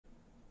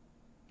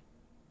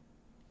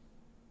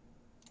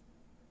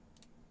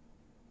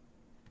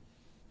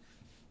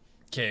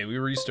Okay, we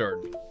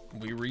restarting.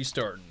 We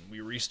restarting.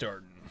 We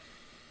restarting.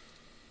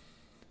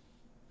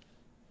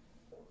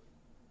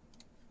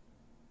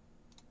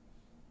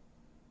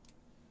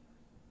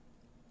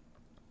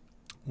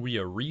 We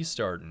are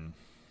restarting.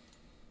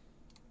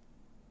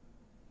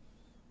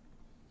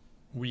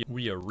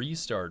 We are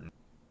restarting.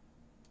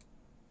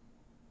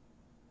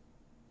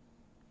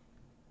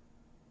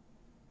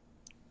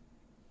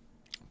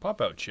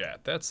 Pop out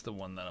chat. That's the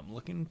one that I'm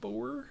looking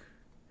for.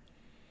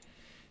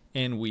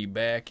 And we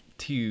back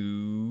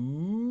to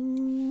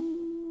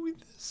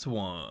this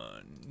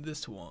one.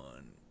 This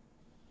one.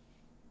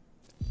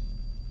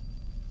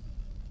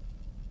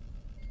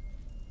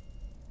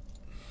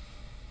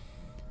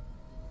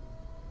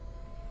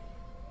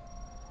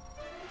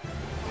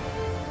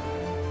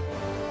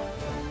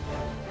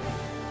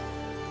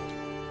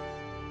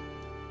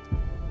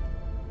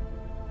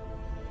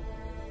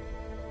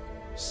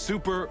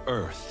 Super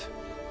Earth.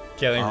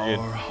 Okay, our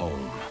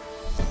home.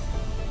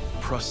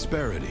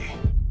 Prosperity.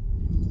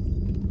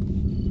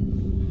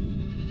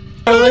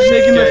 I like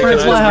making my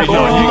friends laugh. Can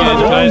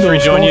I just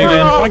rejoin you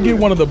again? I get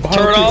one of the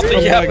Turn off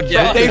the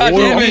yeah. They I'm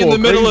put me in the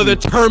going middle of the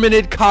crazy.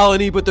 Terminid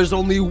colony, but there's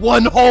only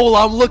one hole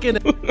I'm looking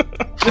at.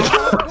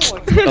 That's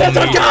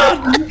a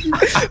gun!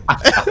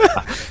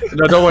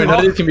 No, don't worry. None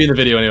of these can be in the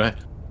video anyway.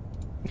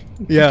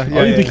 Yeah,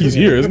 yeah. I think he's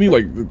here, isn't he?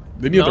 Like,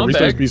 didn't he have to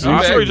restart his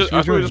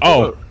PC?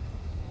 Oh.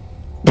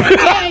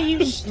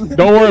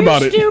 Don't worry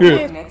about it.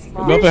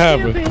 Nothing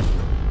happened.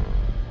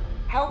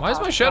 Why is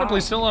my shadow play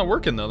still not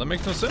working though? That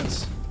makes no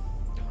sense.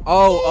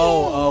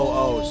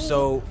 Oh.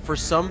 So, for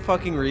some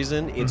fucking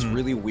reason, it's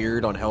really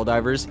weird on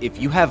Helldivers.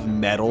 If you have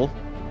metal,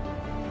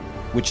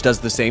 which does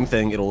the same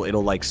thing,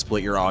 it'll like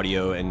split your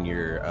audio and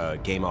your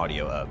game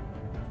audio up.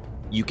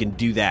 You can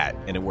do that,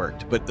 and it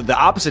worked. But the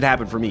opposite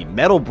happened for me.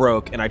 Metal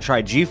broke, and I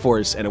tried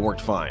GeForce, and it worked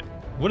fine.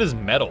 What is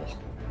metal?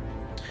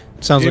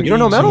 Sounds like you don't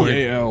know metal?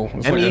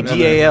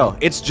 MEDAL.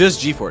 It's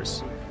just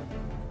GeForce.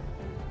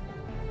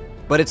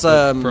 But it's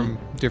from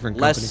different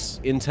less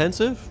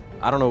intensive.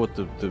 I don't know what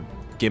the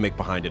gimmick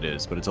behind it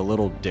is, but it's a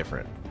little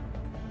different.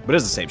 But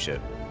it's the same shit.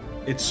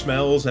 It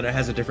smells and it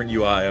has a different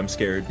UI. I'm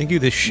scared. Thank you,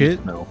 this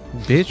shit, No.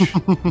 bitch.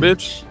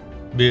 Bitch.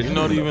 Bitch.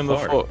 Not even the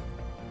fuck.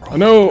 I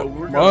know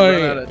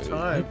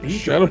my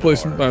shadow play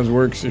sometimes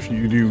works if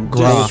you do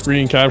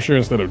screen capture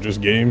instead of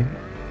just game.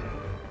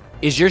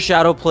 Is your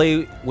shadow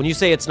play, when you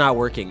say it's not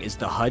working, is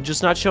the HUD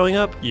just not showing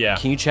up? Yeah.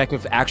 Can you check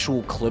if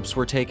actual clips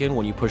were taken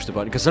when you push the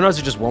button? Because sometimes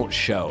it just won't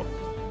show.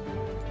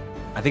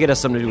 I think it has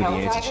something to do with the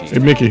anti-cheat. Hey,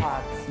 Mickey.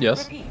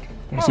 Yes?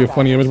 You see a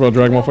funny image about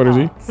Dragon Ball Fighter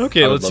Z?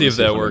 Okay, let's see if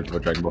that worked.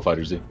 Dragon Ball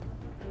Fighter Z.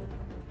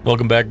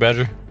 Welcome back,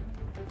 Badger.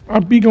 I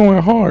be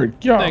going hard.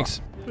 Yeah.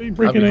 Thanks. They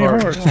breaking their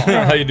hearts.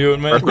 How you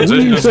doing, man? We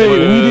didn't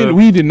say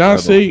we did not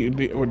say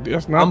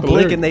that's not I'm the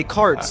blinking lyric. they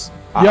carts.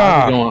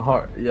 Yeah. Going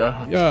hard.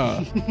 Yeah.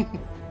 Yeah.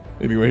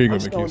 Anyway, here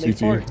you go, Mickey.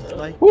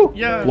 CT.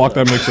 Yeah. Lock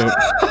that mix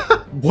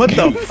up. What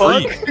the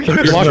fuck?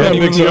 Lock that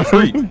mix up.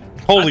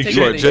 Holy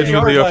You are shit.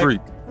 genuinely a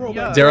freak.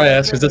 Dare I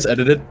ask, is this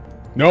edited?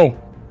 No.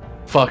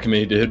 Fuck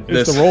me, dude.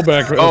 It's the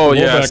rollback. Oh,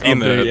 it's the yeah, I've rollback seen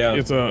update. that. Yeah.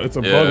 It's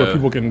a bug where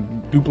people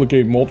can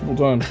duplicate multiple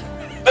times.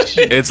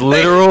 It's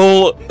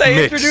literal They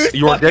mix. introduced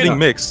You are fucking- getting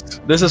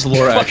mixed. This is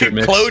lore accurate Fucking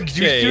mix. Clone juice.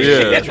 Okay, dude.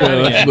 yeah.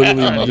 Yeah, that's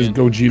literally just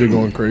Gogeta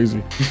going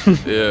crazy.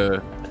 Yeah.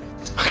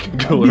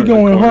 We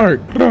going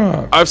hard.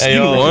 Grah. I've seen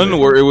yo. one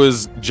where it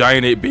was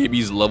Giant Ape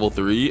Babies level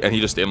 3, and he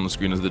just stayed on the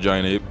screen as the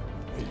Giant Ape.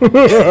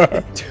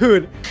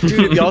 Dude,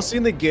 have y'all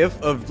seen the gif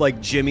of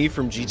like Jimmy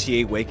from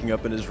GTA waking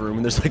up in his room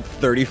and there's like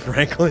 30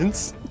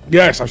 Franklins?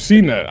 Yes, I've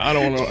seen that. I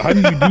don't know. How do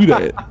you do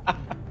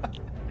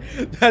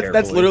that?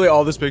 That's literally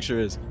all this picture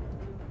is.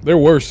 They're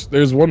worse.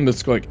 There's one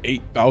that's like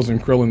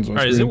 8,000 Krillins on All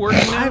right, screen. is it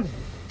working now?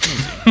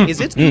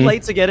 Is it too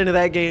late to get into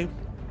that game?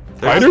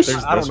 Fighters?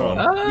 I don't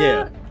know.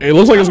 Yeah. It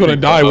looks like it's gonna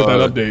die with that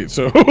update.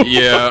 So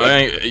Yeah,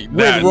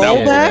 that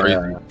rollback?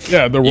 was crazy.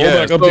 yeah, the rollback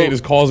Yeah, so- update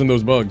is causing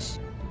those bugs.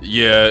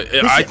 Yeah,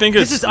 I think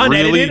it's This is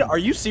unedited? really... Are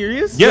you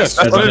serious? Yes,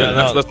 that's, That's unedited.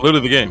 unedited. That's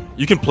literally the game.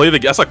 You can play the...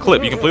 That's a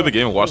clip. You can play the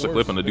game and watch the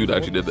clip, and the dude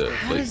actually did that.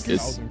 Like, does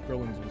it's...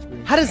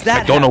 How does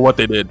that I don't know what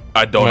they did.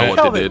 I don't know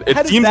what they did. How It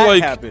does seems that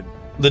like... happen?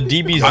 The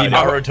DBZ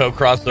Naruto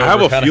crossover. I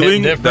have a kinda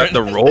feeling hit that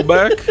different. the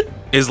rollback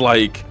is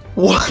like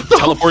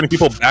teleporting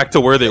people back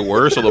to where they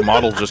were, so the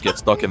models just get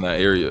stuck in that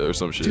area or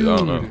some shit. I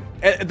don't know.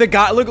 The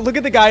guy, look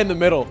at the guy in the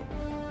middle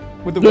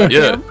with the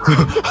Yeah,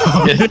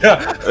 webcam.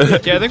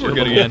 Yeah, I think we're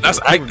good again. that's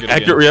I think we're good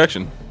accurate again.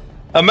 reaction.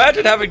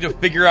 Imagine having to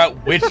figure out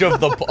which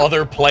of the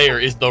other player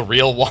is the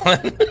real one.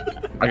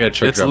 I gotta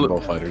check Dragon Ball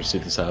Fighters see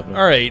if this happens.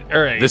 All right.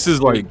 This is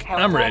like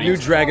I'm ready. New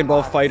Dragon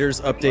Ball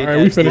Fighters update. All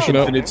right, we finishing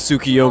up. Infinite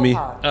Tsukiyomi.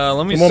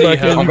 Let me Come on see back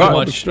in, how you got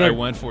much the I strength.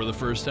 went for the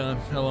first time.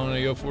 How long did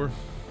I go for?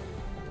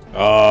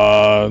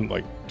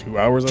 Like 2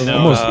 hours. I No,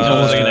 almost. it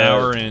was like an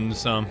hour and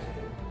some.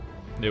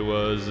 It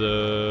was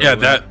yeah,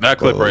 that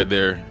clip right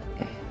there.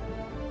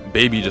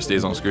 Baby just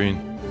stays on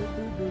screen.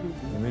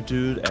 Let me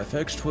do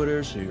FX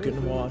Twitter so you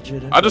can watch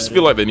it. I just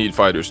feel like they need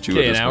fighters too.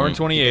 okay, at an this hour and point.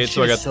 28,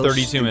 so I got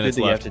 32 minutes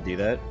You have left. to do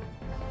that.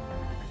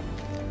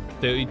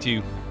 32.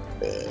 You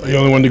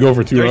only wanted to go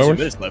for 2 32 hours.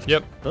 minutes left.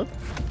 Yep. All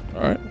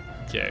right.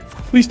 Okay.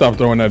 Please stop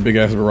throwing that big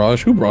ass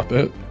barrage. Who brought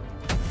that?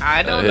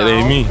 I don't It know.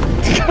 ain't me.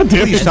 God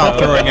damn Please it. stop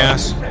throwing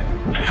ass.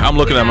 I'm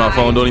looking at my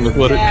phone. Don't even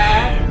put it.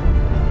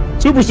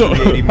 Super Soul.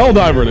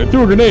 Helldiver. They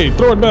threw a grenade.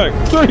 Throw it back.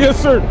 Sir,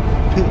 yes, sir.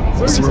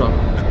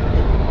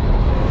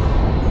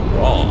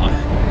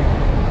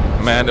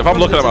 Man, if I'm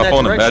looking at my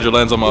phone and Badger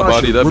lands on my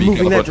body, that'd We're be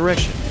moving kind that of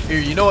direction. Here,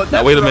 you know what?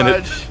 That Wait a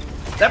minute.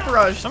 That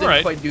barrage didn't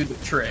Alright. quite do the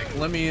trick.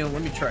 Let me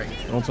try again.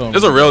 Don't tell me.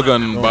 There's a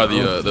railgun by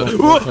the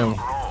Don't tell me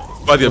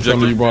by the you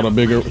objective. brought a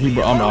bigger.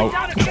 I'm out.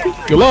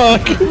 Good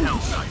luck.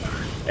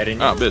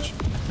 Ah, bitch.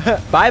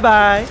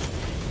 Bye-bye.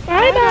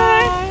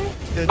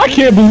 I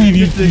can't believe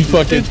you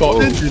fucking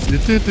thought.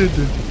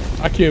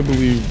 I can't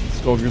believe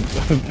Skulker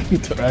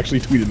actually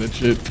tweeted that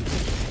shit.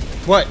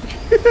 What?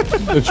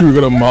 That you were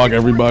gonna mock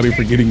everybody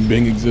for getting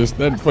Bing exist.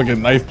 That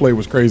fucking knife play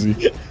was crazy.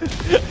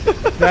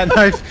 That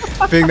knife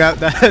thing, that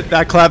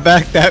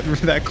clapback,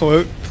 that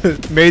quote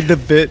made the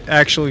bit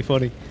actually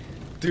funny.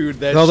 Dude,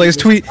 that I was like, this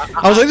tweet.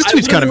 I was like, this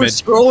tweet's kind of mid.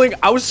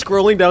 I was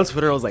scrolling down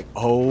Twitter. I was like,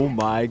 oh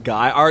my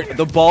god.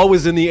 The ball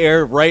was in the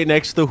air right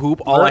next to the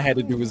hoop. All I had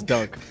to do was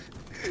dunk.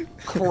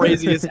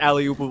 Craziest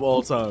alley oop of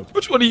all time.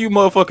 Which one of you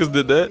motherfuckers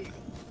did that?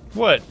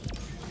 What?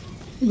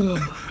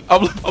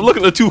 I'm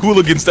looking at 2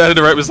 hooligans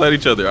standing right beside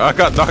each other. I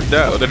got knocked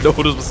down and no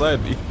one was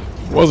beside me.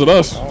 Was it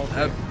us?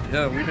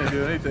 Yeah, we didn't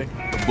do anything.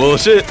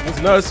 Bullshit. It's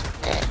nuts.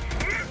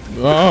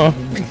 Well,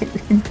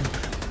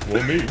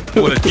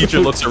 When a teacher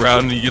looks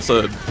around and he gets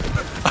a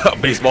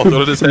baseball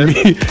thrown at his head.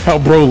 me, how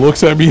bro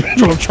looks at me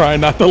when I'm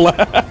trying not to laugh.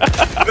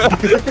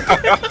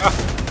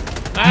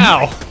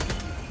 Ow!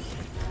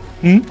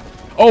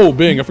 Oh,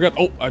 Bing, I forgot.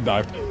 Oh, I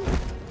dived.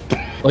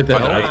 Like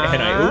that.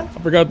 I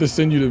forgot to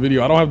send you the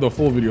video. I don't have the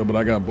full video, but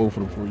I got both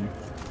of them for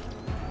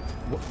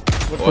you.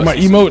 For my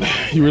emote,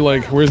 you were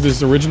like, "Where's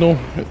this original?"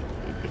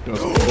 It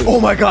doesn't. Oh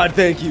my god,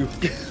 thank you.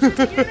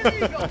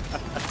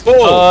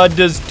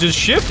 Does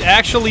shift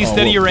actually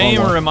steady your aim,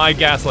 or am I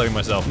gaslighting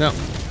myself? No.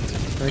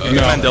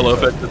 Mandela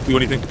effect doesn't do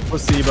anything.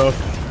 Placebo.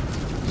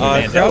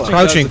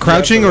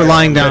 Crouching or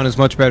lying down is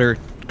much better.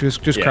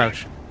 Just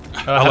crouch.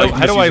 How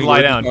do I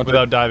lie down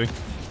without diving?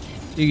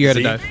 You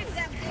gotta dive.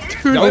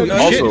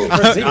 Also,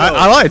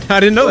 I lied. I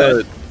didn't know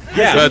that.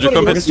 Yeah. Badger,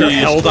 come hit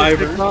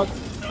the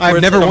I've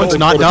never once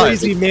not died.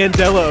 Crazy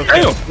Mandela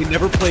effect. We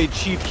never played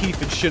Chief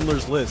Keef and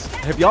Schindler's List.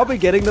 Have y'all been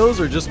getting those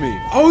or just me?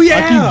 Oh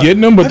I keep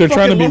getting them, but they're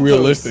trying to be fucking love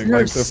realistic. those.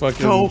 Like the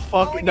fucking. So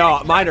fucking.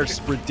 No, mine are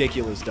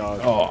ridiculous, dog.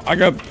 Oh, I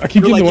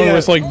keep getting like, the one yeah. where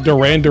it's like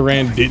Duran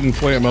didn't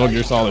play at Metal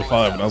Gear Solid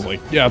 5, and I was like,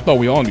 yeah, I thought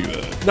we all knew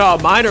that, No,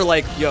 mine are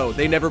like, yo,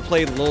 they never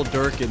played Lil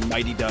Durk and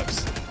Mighty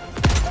Ducks.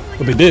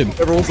 but they did.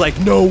 Everyone's like,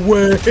 no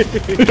way.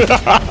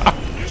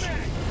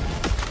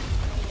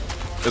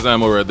 There's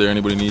ammo right there.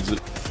 Anybody needs it.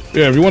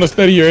 Yeah, if you want to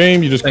steady your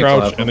aim, you just Thanks,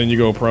 crouch Lavo. and then you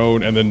go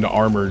prone, and then the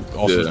armor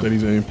also Yeah.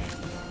 steadies aim.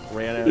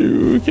 Ran out.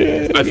 You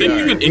can. I think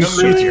you can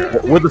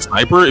increase with the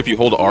sniper. If you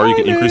hold R, you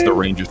can increase the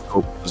range your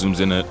scope zooms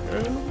in at.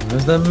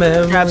 There's the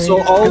memory.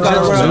 So all Is that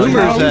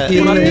Zoomers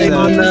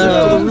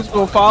that- Who's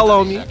gonna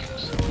follow me?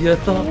 You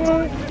thought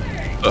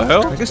The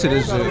hell? I guess it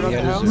is. Yeah, it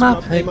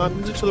is. Hey, my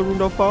music to the room,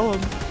 don't follow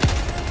me.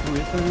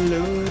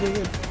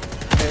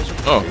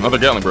 Oh, another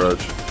Gatling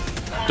barrage.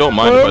 Don't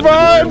mind if Have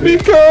I I do.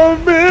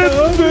 become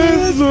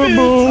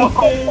invisible?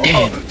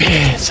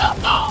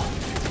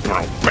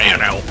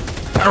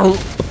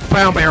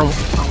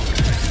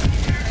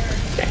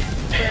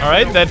 All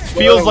right, that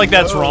feels like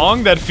that's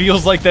wrong. That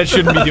feels like that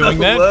shouldn't be doing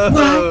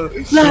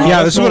that.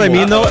 Yeah, this is what I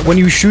mean though. When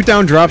you shoot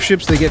down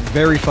dropships, they get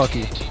very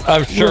fucky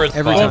I'm sure it's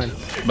every fine. time.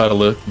 about to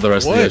let the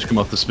rest of the edge come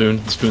off the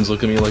spoon. The spoon's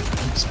looking at me like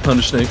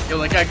Thunder Snake. You're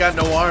like, I got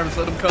no arms.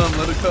 Let him come.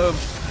 Let him come.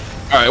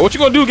 All right, what you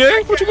gonna do,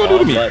 gang? What you gonna do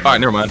to me? All right,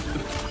 never mind.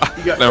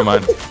 Never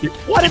mind.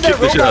 Why did Kick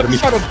the shit out of me.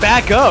 try to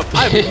back up?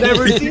 I've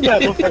never seen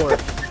that before.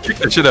 Kick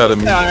the shit out of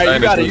me. All right, I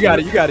you got it.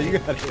 understand. You got it. You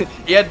got it. You got it.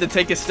 He had to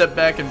take a step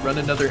back and run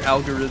another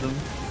algorithm.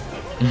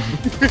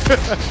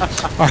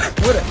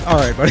 All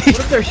right, buddy. What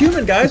if they're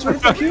human, guys? What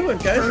if they're human,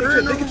 guys?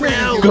 They can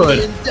turn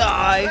good.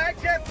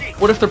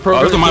 What if the Oh,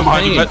 program there's a mine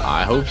behind you, pain? but-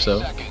 I hope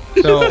so.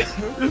 So, the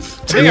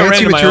I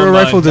ran to my anti-material own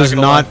rifle mind, does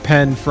not gonna not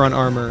pen front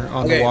armor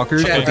on the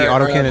walkers, but the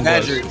autocannon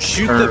does. Badger,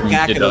 shoot the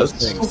back It of those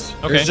does. things.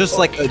 Okay. There's just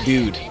like a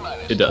dude.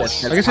 It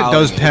does. I guess it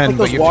does pen,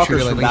 but you have to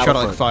shoot it like, you shot it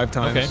like Battlefront. 5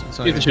 times. Okay. It's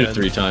not You have to even shoot it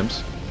 3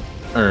 times.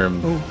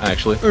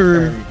 Actually.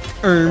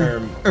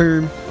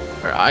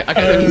 I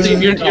can see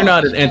you're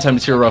not an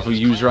anti-material rifle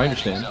user, I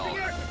understand.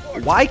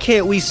 Why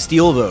can't we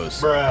steal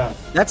those?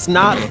 That's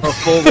not a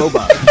full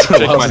robot.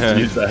 Shake my hand.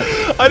 Use that.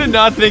 I did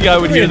not think I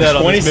would hear that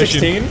on this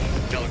mission.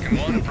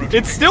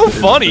 It's still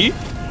funny.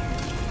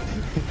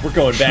 We're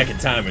going back in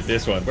time with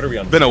this one. What are we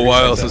on? Been a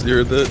while since you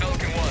heard that.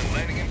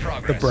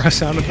 The brass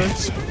sound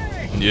effects.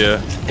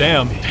 Yeah.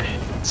 Damn.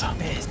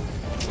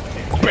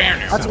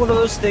 That's one of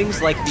those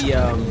things like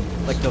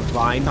the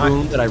Vine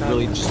boom that I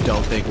really just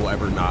don't think will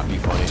ever not be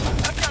funny.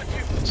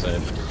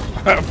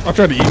 I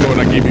tried to ego and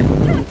I gave you.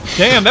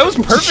 Damn, that was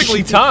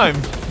perfectly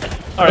timed.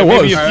 All right, It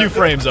maybe was. a few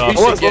frames off.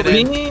 We should get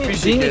it. We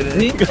should get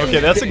it. Okay,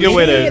 that's a good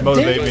way to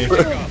motivate me.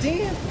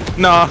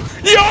 Nah.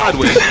 Yeah. I'd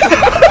win.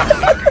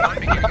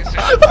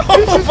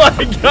 Oh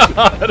my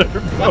god!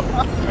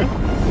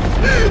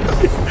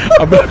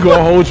 I'm not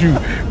gonna hold you.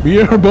 Me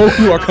and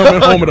Herboku are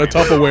coming home in a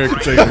Tupperware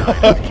container.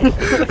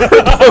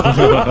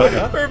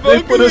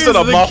 Herboku put us is in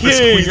a the mop and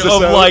king squeeze us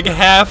of out. like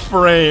half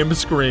frame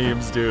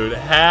screams, dude.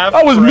 Half.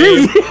 That was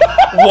frame. me.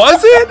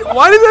 Was it?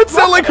 Why did that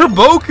sound like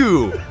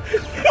Herboku?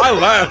 I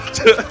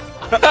laughed.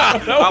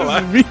 That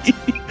was me.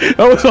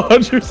 That was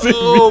 100%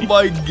 Oh me.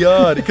 my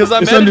god! Because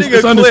I'm It's editing it's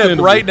a clip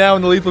understandable. right now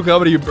in the Lethal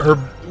Company. In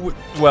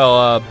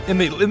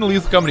the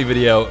Lethal Company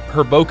video,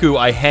 Herboku,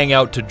 I hang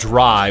out to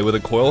dry with a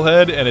coil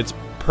head, and it's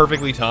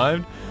perfectly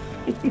timed.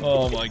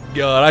 Oh my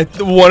god! I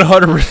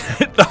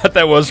 100% thought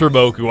that was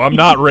Herboku. I'm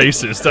not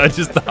racist. I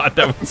just thought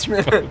that was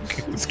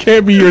Herboku. This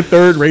can't be your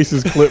third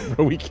racist clip,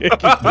 bro. We can't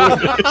keep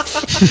doing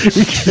this.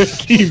 We can't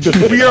keep doing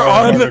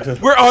this.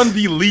 We're on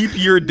the leap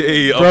year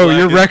day. Of Bro,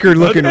 your Black record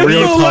looking It's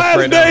real the tough last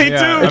right now. day,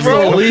 Yeah. too, It's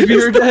bro. the leap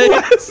year day.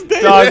 Last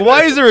day. Dog,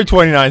 why is there a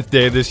 29th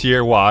day this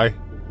year? Why?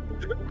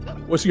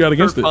 What you got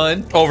against it?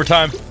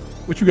 Overtime.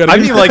 What you got I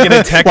against mean, like in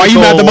a technical, Why you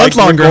mad the month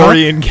like, longer, huh?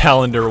 Gregorian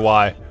calendar.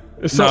 Why?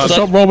 Is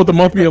something wrong with the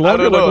month being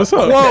longer? Like, what's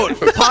up?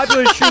 Quote,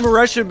 popular streamer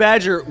Russian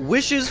Badger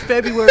wishes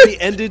February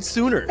ended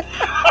sooner.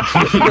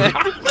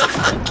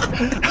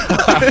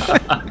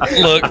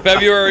 Look,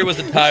 February was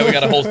the time we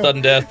got a whole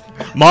sudden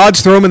death.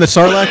 Mods, throw him in the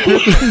Sarlacc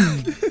pit.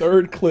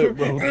 Third clip,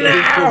 bro.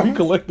 Third clip. We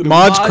collected them.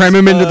 Mods, cram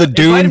him into the invite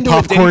Dune him to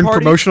a day popcorn party.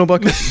 promotional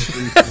bucket.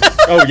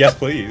 Oh, yes,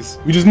 please.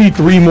 We just need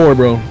 3 more,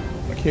 bro.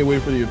 I can't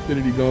wait for the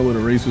Infinity Gauntlet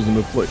of racism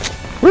to play.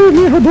 Where's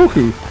me and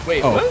Herboku?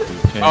 Wait, Oh.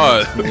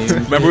 what?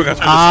 Remember we got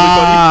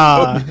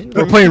time to sleep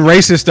on We're playing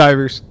racist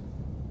divers.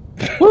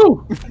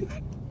 Woo!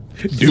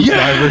 Duke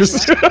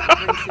divers. There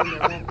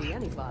won't be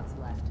any bots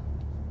left.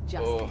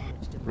 Just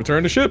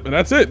Return to ship, and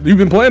that's it. You've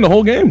been playing the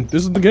whole game.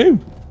 This is the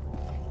game.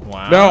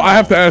 Wow. Now I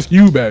have to ask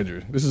you,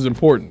 Badger. This is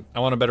important. I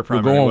want a better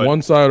We'll primary. go on but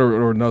one side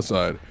or another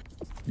side.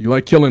 You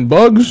like killing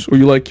bugs or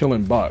you like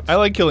killing bots? I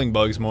like killing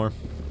bugs more.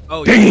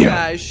 Oh, Damn. you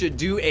guys should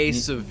do a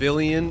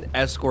civilian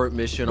escort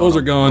mission. Those on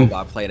are a gone.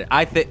 robot planet.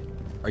 I think.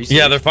 Are you? Yeah,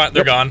 serious? they're fine.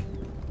 They're gone.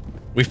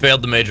 We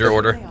failed the major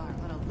order. they are,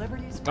 but a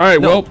liberty's All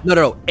right, well,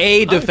 No.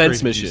 A defense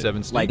agree. mission.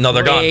 G7's Like No,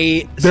 they're gone.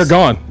 they're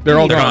gone. They're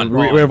all They're gone.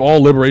 gone. We have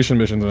all liberation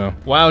missions now.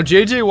 Wow,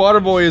 JJ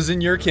Waterboy is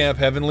in your camp,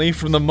 Heavenly.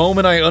 From the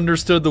moment I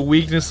understood the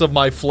weakness of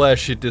my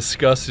flesh, it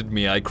disgusted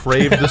me. I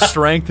craved the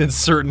strength and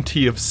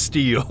certainty of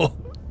steel.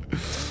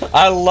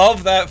 I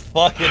love that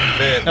fucking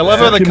bit. I love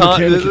how Fucking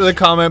mechanic is- the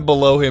comment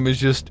below him is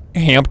just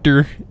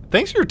Hampter.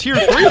 Thanks for your tier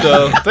 3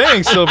 though.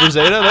 Thanks, Silver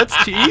Zeta.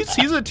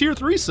 He's a tier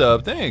 3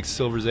 sub. Thanks,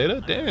 Silver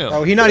Zeta. Damn.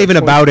 Oh, he's not even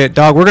about it,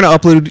 dog. We're gonna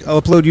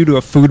upload you to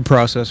a food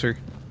processor.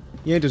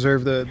 You ain't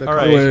deserve the. All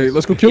right. Anyway,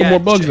 let's go kill more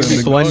bugs then. big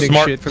dog. blending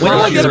Smart. shit for When the do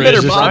I rest get of a the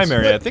better year.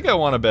 primary. I think I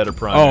want a better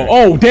primary.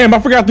 Oh, damn! I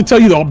forgot to tell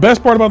you the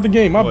best part about the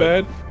game. My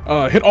What?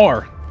 bad. Hit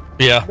R,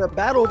 Yeah. The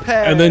battle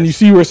pass. and then you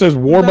see where it says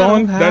War Battle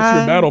Bond. That's your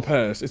pass. battle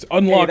pass. It's Hey,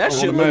 unlocked that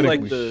shit look automatically.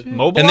 like the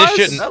Mobilize? And this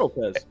shouldn't. battle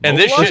pass. And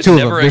this There's shit two of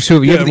them. never. There's two.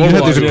 Of them.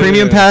 There's a Yeah,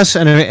 premium yeah. pass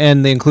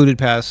and the included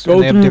pass. Go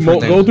and they have through,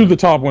 different go things. through the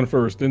top one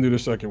first, then do the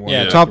second one.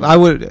 Yeah. Top. I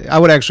would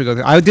actually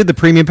go. I did the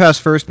premium pass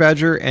first,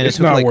 Badger, and It's it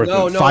took not like worth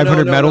it.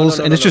 500 medals,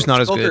 and it's just not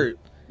as good.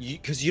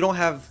 Because you don't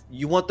have.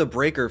 You want the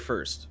breaker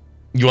first.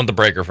 You want the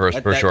breaker first,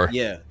 for sure.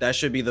 Yeah, that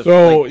should be the.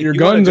 So, if your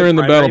you want a guns good are in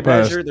the primary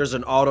battle pass. Badger, there's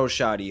an auto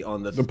shotty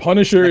on the. The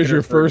Punisher is second or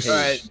your third first.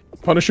 page.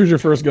 Punisher's your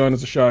first gun.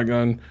 It's a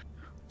shotgun.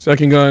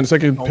 Second gun.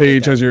 Second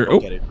page has your. Don't Oh,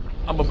 get it.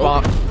 I'm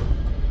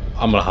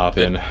gonna hop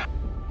in.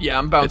 Yeah,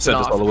 I'm It bouncing sent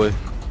us all off. the way.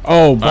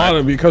 oh,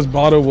 Bada because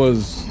Bada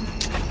was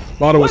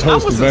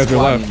hosting Badger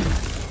left.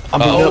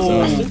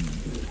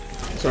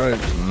 Sorry.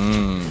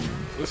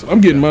 Listen,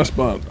 I'm getting my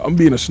spot. I'm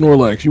being a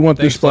Snorlax. You want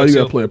Thanks, this spot? You Flexio.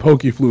 gotta play a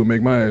Pokeflu and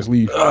make my ass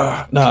leave.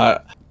 Nah,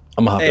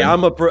 I'm gonna hop Hey,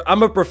 in.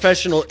 I'm a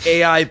professional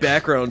AI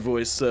background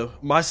voice, so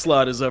my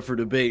slot is up for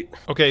debate.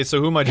 Okay, so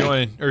who am I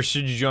joining? Or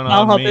should you join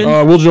I'll on hop me?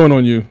 in. We'll join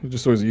on you,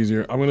 just so it's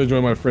easier. I'm gonna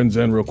join my friend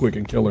Zen real quick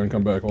and kill her and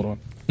come back. Hold on.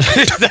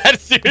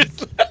 That's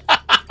seriously.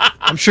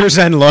 I'm sure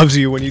Zen loves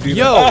you when you do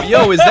that.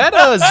 Yo, is that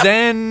a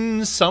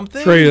Zen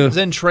something? Treya.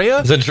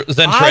 Zentreya?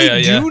 Zentreya, I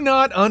yeah. do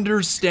not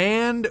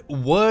understand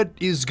what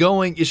is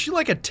going. Is she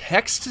like a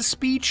text to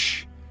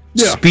speech?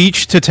 Yeah.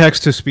 Speech to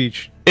text to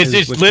speech. is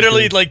It's what you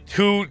literally do. like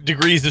 2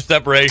 degrees of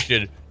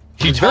separation.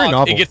 She It's very talks,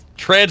 novel. it gets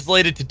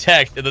translated to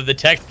text, and then the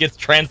text gets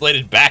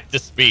translated back to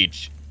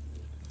speech.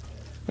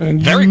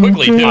 And Very you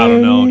quickly, too. I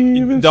don't know.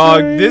 even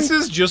Dog, say- this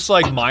is just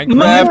like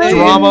Minecraft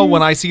drama.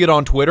 When I see it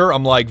on Twitter,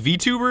 I'm like,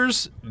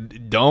 VTubers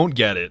don't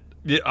get it.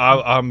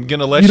 I'm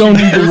gonna let You you don't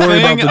do need to your worry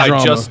about thing. the I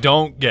drama. just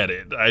don't get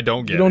it. I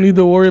don't get You don't it. need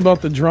to worry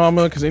about the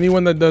drama because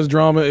anyone that does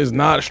drama is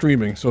not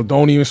streaming, so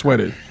don't even sweat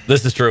it.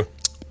 This is true.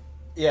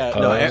 Yeah,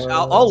 no,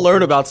 I'll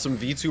learn about some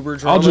VTuber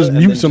drama. I'll just and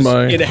mute then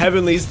somebody. in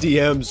Heavenly's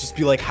DMs. Just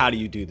be like, "How do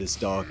you do this,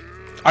 dog?"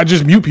 I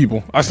just mute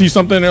people. I see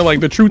something they're like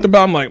the truth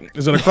about. I'm like,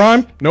 is it a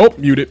crime? Nope,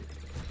 mute it.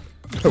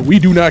 We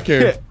do not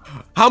care.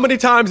 How many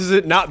times has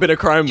it not been a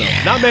crime though?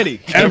 Not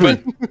many.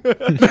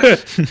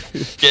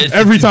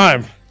 Every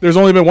time. There's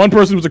only been one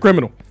person who's a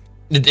criminal.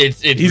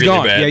 It's He's really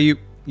gone. bad. Yeah,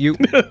 You.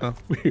 Do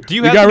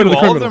you We have got to rid do of the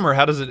all of criminal. them, or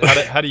how does it?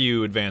 How do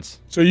you advance?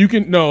 So you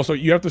can so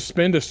you have to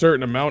spend a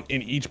certain amount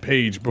in each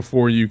page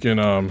before you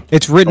can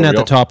It's written at the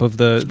real? top of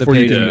the Before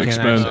you page. can you can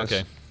expend. access.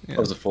 Okay. That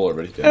was a full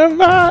already.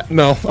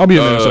 No, I'll be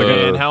in there in a second.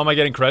 And how am I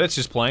getting credits?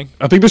 Just playing?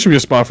 I think there should be a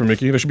spot for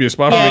Mickey. There should be a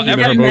spot for Mickey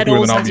and every then her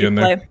Boku, and then I'll be in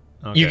there.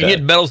 You can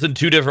get medals in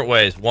 2 different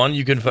ways. One,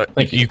 you can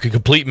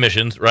complete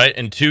missions, right?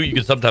 And 2, you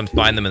can sometimes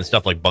find them in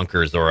stuff like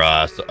bunkers or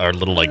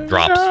little like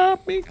drops.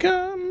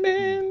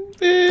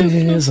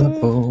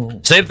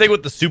 Same thing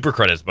with the super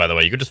credits, by the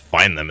way. You can just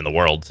find them in the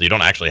world, so you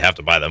don't actually have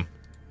to buy them.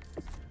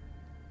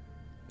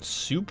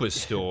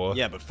 Superstore.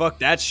 Yeah, but fuck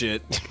that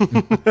shit.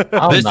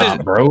 I'm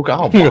not broke.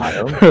 I'll buy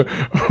them.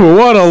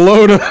 What a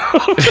load of.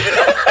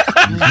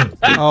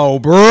 Oh,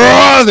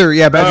 brother!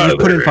 Yeah, Badger, just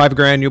put in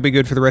 $5,000. You'll be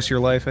good for the rest of your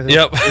life. I think.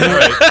 Yep.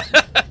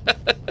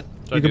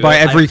 You can buy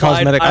every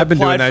cosmetic. I've been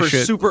doing applied that for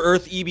shit. Super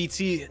Earth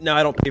EBT. No,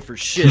 I don't pay for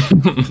shit.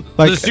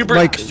 Like, The Super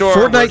like Store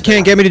Fortnite rotates.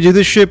 can't get me to do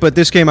this shit, but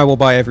this game I will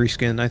buy every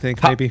skin. I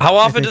think maybe. How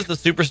I often think.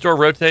 does the superstore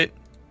rotate?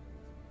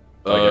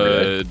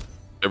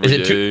 Every Is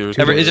it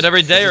is it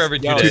every day or every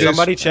 2 Yo, days?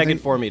 somebody check it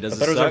for me. Does I it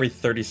thought it was suck? every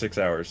 36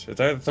 hours.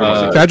 It's either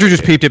 36 Badger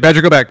just peeped it.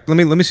 Badger, go back. Let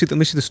me see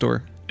the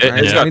store.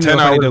 It's got I need 10 to know if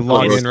I need to hours.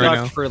 log It's in right stuck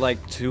now. for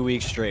like 2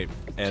 weeks straight.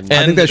 And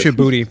I think that shit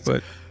booty,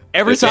 but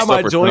every It's time stuck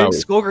I for 10 join, hours.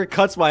 Skulker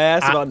cuts my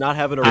ass about not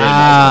having a red so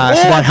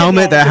that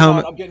helmet,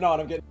 I'm getting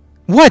on.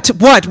 What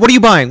are you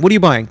buying? What are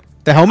you buying?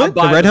 The helmet, I'm the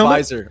buying red the helmet.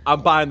 visor.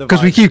 I'm buying the Because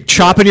visor. we keep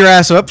chopping your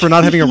ass up for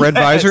not having a red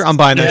visor. I'm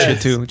buying that shit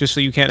too, just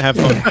so you can't have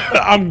fun.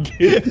 I'm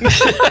getting.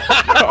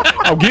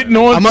 I'm getting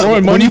on. throwing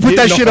When money, you put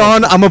that getting shit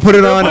on, I'm gonna put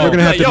it on, and we're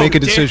gonna have to make a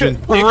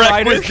decision.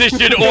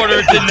 Requisition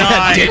order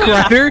denied. Dick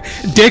Rider,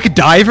 Dick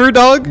Diver,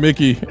 dog.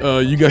 Mickey,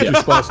 you got your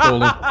spot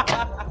stolen.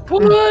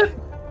 What?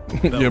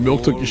 Yeah,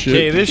 Milk took your shit.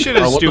 Okay, this shit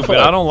is stupid.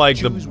 I don't like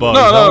the bugs. No,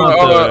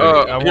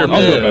 I here,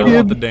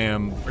 want the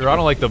damn. Or I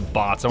don't like the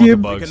bots. I want the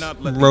bugs.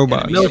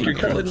 Robot.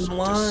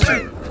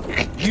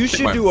 You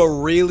should do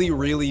a really,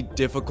 really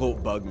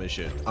difficult bug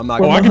mission. I'm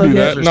not. Well, I can do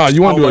that. Nah,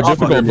 you want to do a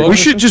difficult bug? We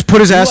should just put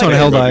his ass on a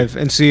hell dive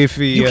and see if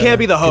he. You can't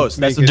be the host.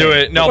 That's the Do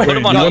it. No, put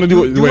him on. You want to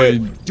do it?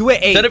 Wait. Do it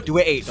 8. Set it- Do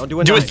it 8. Don't do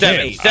it Do 9. it 7.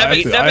 Eight.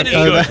 7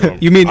 is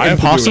good. You mean I have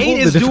to do it. impossible? 8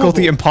 The is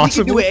difficulty doable.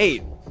 impossible? We can do it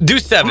 8. Do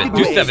 7.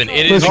 Do 7.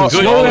 It is Listen, good.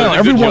 slow down. Good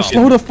Everyone, job.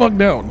 slow the fuck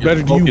down.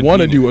 Better. Do you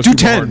want to do a Do super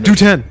 10. hard Do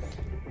mission? 10.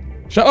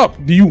 Shut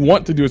up. Do you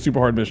want to do a super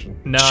hard mission?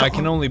 No, I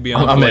can only be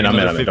on. I'm for in, like I'm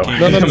in, another I'm in, 15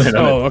 don't No, worry. minutes.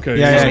 Oh, okay.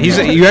 Yeah,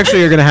 you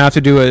actually are gonna have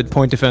to do a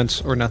point defense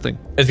or nothing.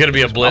 It's gonna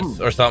be a blitz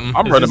or something.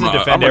 I'm Is running this a my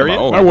defend I'm running area?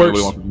 my own. That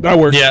works. That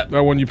works. Yeah.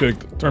 That one you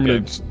picked.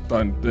 Terminate's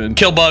done. Then.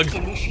 Kill bugs.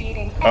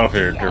 Oh,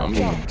 here.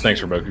 Thanks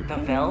for Boku.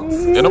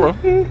 In a row.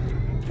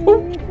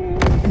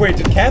 Wait,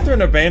 did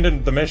Catherine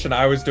abandon the mission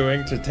I was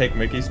doing to take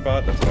Mickey's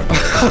spot? That's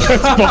fucking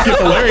Fucking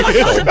hilarious.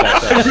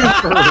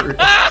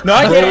 No,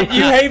 I get it.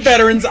 You hate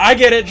veterans. I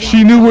get it.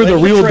 She knew where the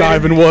real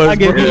diving was. I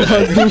get bro. you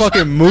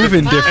fucking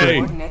moving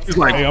different. He's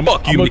like, Hey, I'm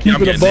fuck you, gonna Mickey. keep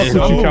I'm it a getting buck in.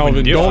 with you,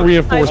 Calvin. Don't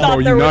reinforce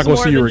more. You're not gonna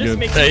see her again.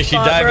 Hey, she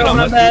dived on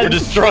the super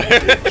destroyer.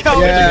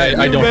 Yeah,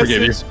 I don't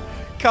forgive you.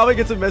 Calvin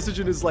gets a message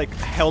in his like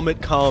helmet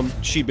calm.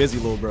 She busy,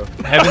 little bro.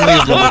 Heavenly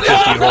is level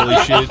 50. Holy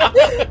shit.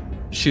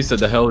 She said,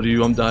 "The hell do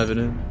you? I'm diving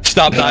in."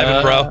 Stop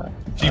diving, bro.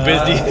 She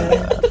busy.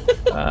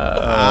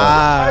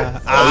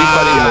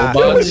 I'm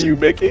killing you,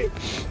 Mickey.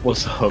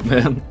 What's up,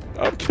 man?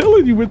 I'm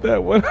killing you with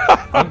that one.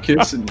 I'm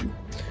kissing you.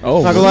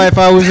 Oh, Not gonna lie, if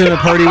I was in a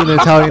party with an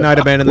Italian, I'd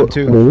abandon them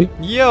too.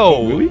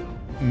 Yo,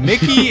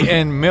 Mickey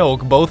and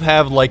Milk both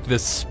have like the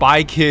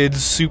Spy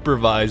Kids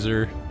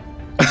supervisor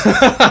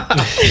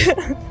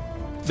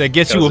that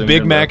gets you a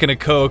Big Mac and a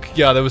Coke.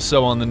 Yeah, that was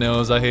so on the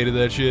nose. I hated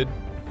that shit.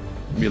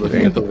 Be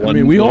looking at the one.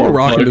 mean, we all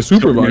rocking the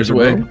supervisor,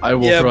 away. bro. I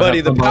will Yeah, throw buddy.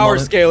 half The bomb power on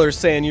it. scaler's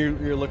saying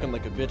you're looking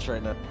like a bitch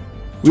right now.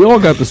 We all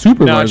got the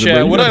supervisor. Nah, Chad,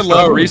 bro. You what I gotta love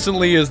start.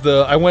 recently is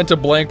I went to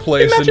blank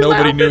place and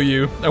nobody knew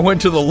you. I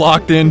went to the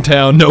locked in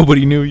town,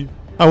 nobody knew you.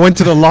 I went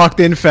to the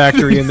locked-in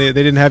factory and they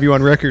didn't have you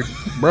on record.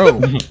 Bro.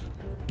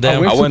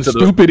 Damn, I went to the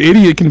stupid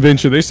idiot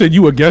convention. They said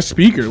you a guest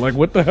speaker. Like,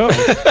 what the hell?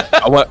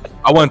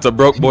 I went to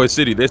Broke Boy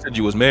City. They said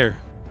you was mayor.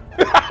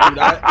 Dude,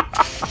 I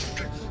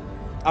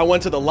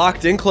went to the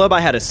locked in club. I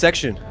had a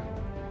section.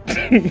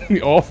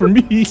 All for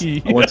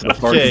me. I went to the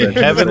fart Okay,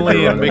 section.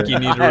 Heavenly and Mickey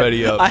need to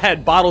ready up. I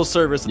had bottle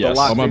service at the Yes.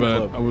 locked Oh, my in bad.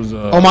 club. I was.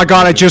 Oh my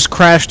god, I just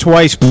crashed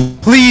twice.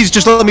 Please,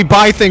 just let me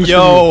buy things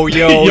Yo, from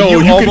yo, Yo, you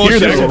you can almost hear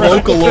that, just bro.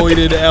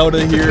 Vocaloided out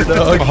of here,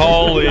 dog.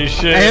 Holy you.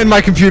 shit. And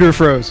my computer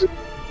froze.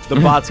 The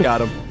bots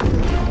got him.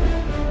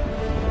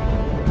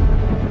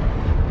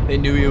 They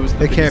knew he was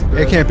the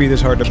It can't be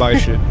this hard to buy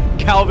shit.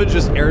 Calvin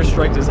just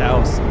airstriked his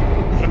house.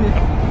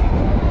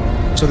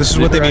 So this is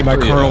what they mean by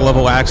kernel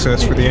level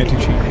access for the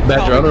anti-cheat.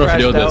 Badger, I don't know if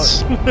you know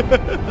Crashed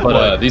this,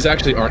 but these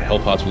actually aren't hell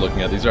pots we're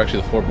looking at. These are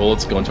actually the 4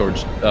 bullets going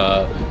towards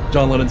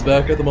John Lennon's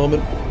back at the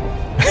moment.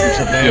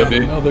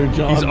 Another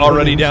John. He's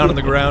already down on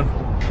the ground.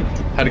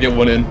 Had to get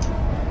one in.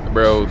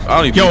 Bro, I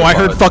don't even Yo, know I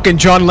heard pod. fucking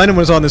John Lennon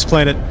was on this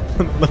planet.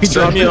 Let me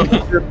Send me up the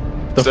ship.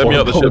 The Send me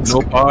 4 up the ship. bullets.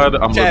 No pod.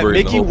 I'm Chad,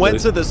 liberating the Mickey whole went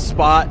place. to the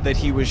spot that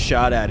he was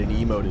shot at and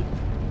emoted.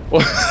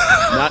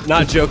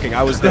 Not joking.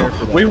 I was there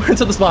for that. We went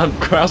to the spot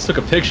and Kraus took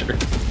a picture.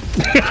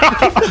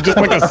 Just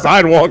like a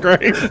sidewalk, right?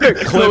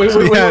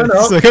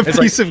 It's like a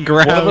piece of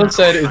ground. One of them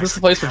said, "Is this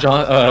the place where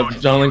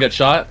John Lynn got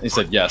shot?" And he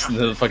said, "Yes." And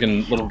the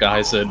fucking little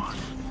guy said,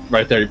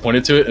 "Right there." He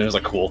pointed to it, and it was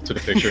like, "Cool." Took a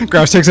picture.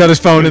 Grouse takes out his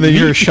phone, and then you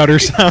hear a shutter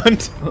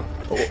sound.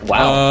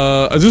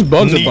 Wow. Is this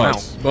bugs or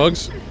bots?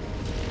 Bugs.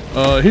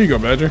 Here you go,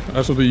 Badger.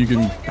 That's something you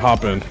can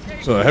hop in.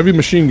 So heavy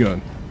machine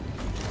gun.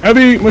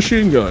 Heavy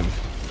machine gun.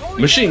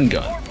 Machine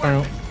gun.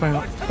 I'm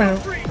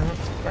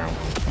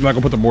not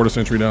gonna put the mortar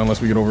sentry down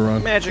unless we get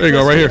overrun. Magic there you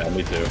go, right here. Yeah,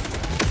 me too.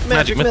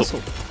 Magic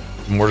missile.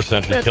 Mortar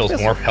sentry kills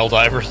more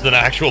Helldivers than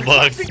actual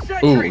bugs.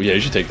 Ooh, yeah, you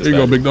should take this. There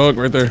you go, big dog,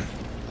 right there.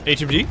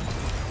 HMG?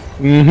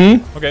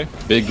 Mm-hmm. Okay.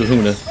 Big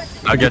kahuna.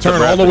 I get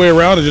turn all the way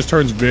around. It just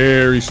turns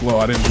very slow.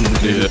 I didn't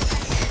move it.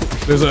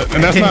 There's a,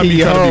 and that's not me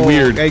trying to be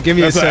weird. Hey, give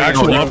me that's a an second.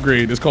 actual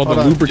upgrade. It's called the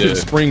lubricant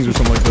springs or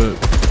something like that.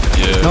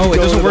 Yeah. No, it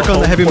doesn't work on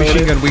the heavy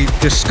machine gun. We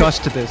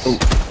discussed this.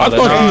 I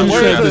thought you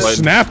said the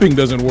snapping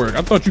doesn't work.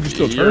 I thought you could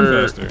still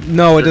turn faster.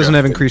 No, it doesn't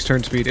have increased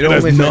turn speed. It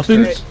has only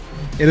nothing. It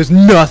is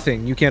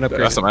nothing. You can't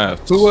upgrade. That's some ass.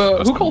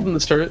 Who called in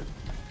this turret?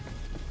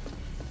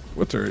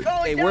 What turret?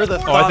 Hey, where the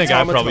I think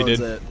I probably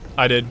did.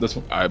 I did. This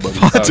one. Alright, buddy.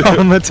 Wait, why is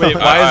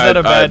that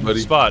a bad buddy.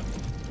 spot?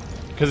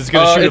 Because it's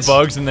gonna shoot at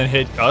bugs and then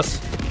hit us?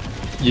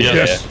 Yeah.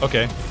 Yes.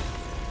 Okay.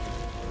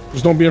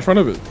 Just don't be in front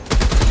of it.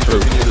 True.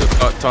 We need the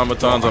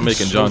automatons I'm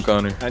making John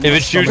Connor. If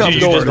it shoots you, you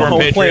just weren't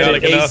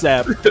patriotic enough.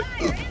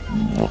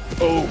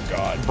 Oh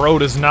god. Bro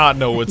does not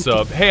know what's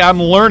up. Hey,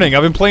 I'm learning.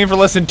 I've been playing for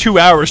less than 2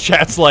 hours.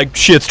 Chat's like,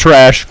 shit's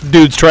trash.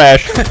 Dude's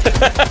trash.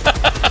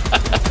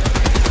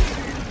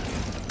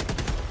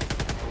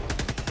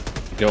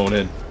 Going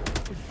in.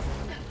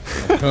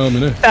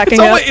 Coming in.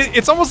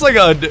 It's almost like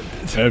an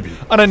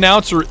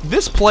announcer.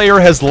 This player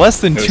has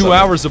less than 2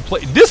 hours of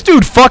play. This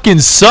dude fucking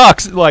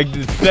sucks. Like,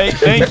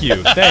 thank you.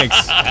 Thanks.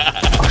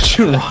 Oh,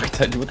 shoot,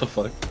 rocket at you. What the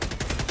fuck?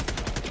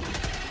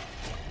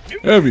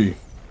 Heavy.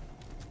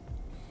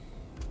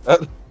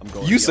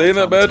 You saying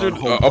that, Badger?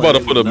 I'm about to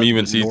put a meme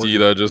in CT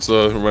that just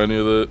remind me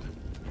of that.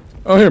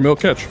 Oh, here, Milk,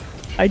 catch.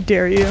 I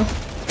dare you.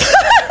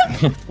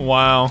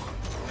 Wow.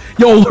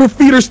 Yo, her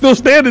feet are still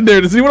standing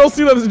there. Does anyone else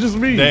see that? Is it just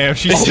me? Damn,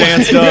 she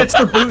stands up. It's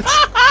the boots.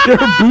 Yeah,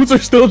 her boots are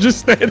still just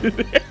standing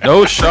there.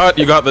 No shot,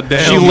 you got the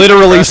damn. She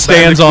literally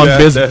stands on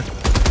business.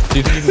 Do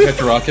you think you can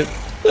catch a rocket?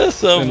 That's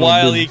some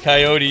Wile E.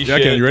 Coyote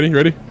Jack, shit. you ready?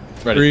 Ready?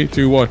 Ready. 3,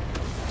 2, 1.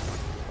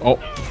 Oh.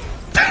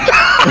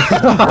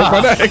 Broke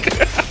my neck.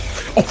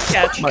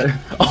 Catch.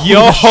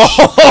 Yo,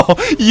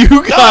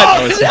 you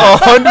got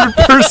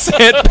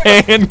 100%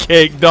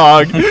 pancake,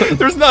 dog.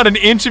 There's not an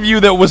inch of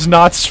you that was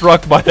not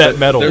struck by that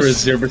metal. There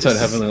is 0%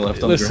 heavenly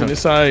left on the Listen, ground.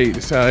 it's alright.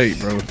 It's alright,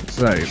 bro. It's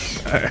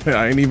alright.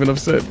 I ain't even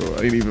upset, bro.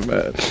 I ain't even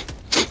mad.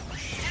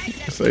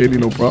 It's ain't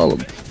no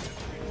problem.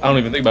 I don't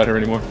even think about her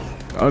anymore.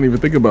 I don't even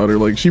think about her.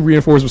 Like, she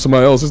reinforced with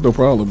somebody else. It's no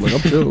problem. Like, I'm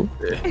chill.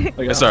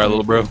 Like, That's alright,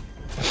 little bro.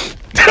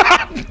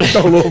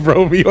 Don't little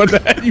bro me on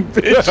that, you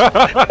bitch.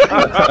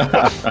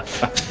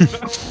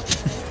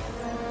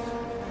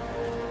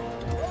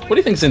 What do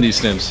you think's in these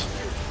stims?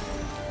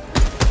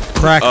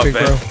 Crack, big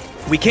bro.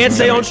 We can't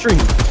say on stream.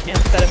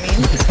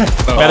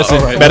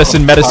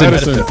 Medicine.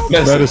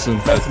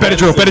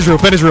 Benadryl,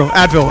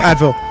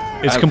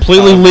 Advil. It's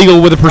completely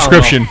legal with a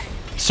prescription.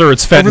 Sir,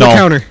 it's fentanyl. Over the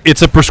counter.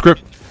 It's a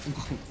prescription.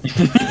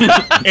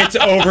 It's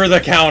over the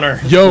counter.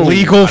 Yo,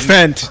 Legal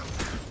fent.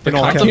 The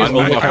all concept caps. of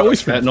I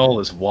always forget. fentanyl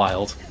is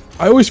wild.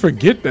 I always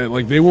forget that.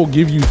 Like, they will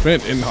give you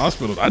fent in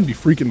hospitals. I'd be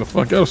freaking the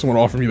fuck out if someone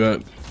offered me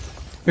that.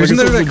 Isn't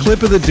Like, there it's that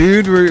clip of the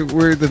dude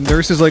where the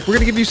nurse is like, "We're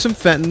gonna give you some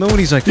fentanyl," and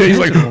he's like, Yeah, he's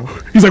like,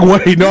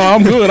 "Fentanyl?" wait, no,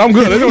 I'm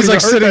good. He's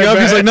like sitting up.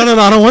 He's like, "No,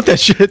 I don't want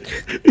that shit."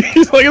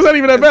 He's like, it's not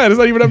even that bad. It's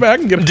not even that bad. I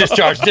can get it.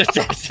 Discharge.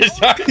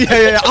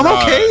 Yeah. I'm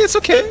okay. It's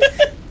okay.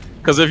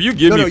 Because if you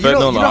give me you know-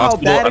 fentanyl in you the know how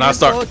hospital bad and it I is,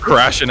 start dog?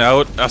 crashing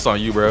out, that's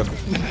on you, bro.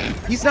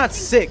 He's not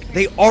sick.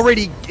 They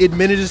already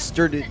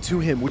administered it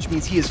to him, which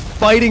means he is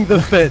fighting the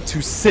fent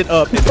to sit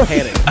up and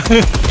panic.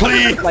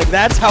 Please, like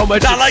that's how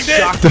much it like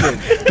shocked him.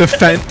 The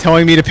fent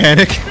telling me to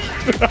panic.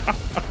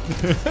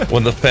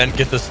 When the Fent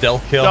gets the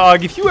stealth kill.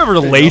 Dog, if you ever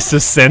lace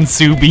a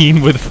sensu bean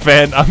with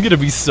fent, I'm gonna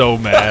be so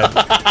mad.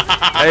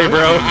 Hey,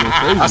 bro,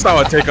 that's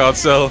not a takeout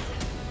cell.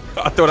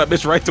 I throw that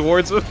bitch right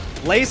towards him.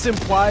 Lace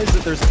implies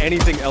that there's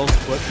anything else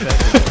but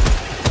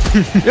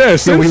fentanyl. Yeah,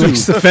 So we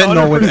mix the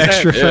fentanyl with 100%.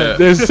 extra Yeah. fent.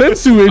 There's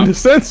sensu in the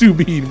sensu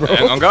bean, bro.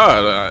 And on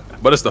God,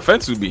 but it's the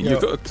fensu bean you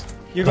cooked.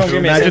 You're gonna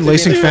give me Imagine a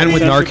lacing fent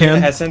with Narcan.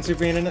 That has sensu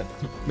bean in it.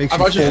 Makes How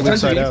you about you fold have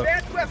inside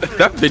sensu out.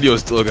 That video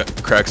still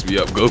cracks me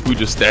up. Goku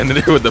just standing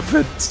there with the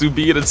fensu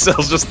bean and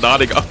cells just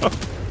nodding off.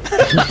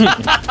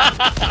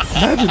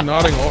 Imagine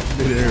nodding off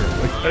midair.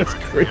 Like, that's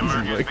crazy.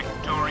 Like,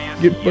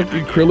 get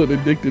fucking Krillin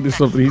addicted to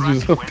something. He's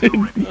just up there.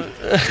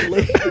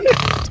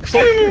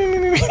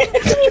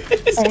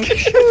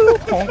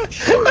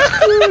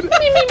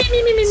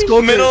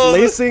 Skulker,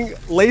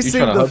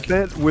 lacing trying to the hug?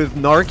 fent with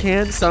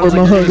Narcan sounds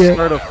like you're gonna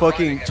start a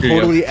fucking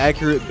totally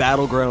accurate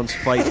battlegrounds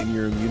fight in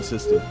your immune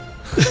system.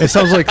 It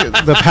sounds like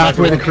the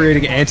pathway to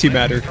creating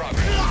antimatter.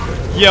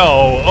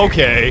 Yo,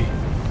 okay.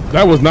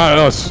 That was not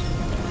us.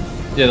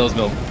 Yeah, that was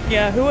Milk.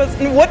 Yeah, who was?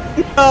 What?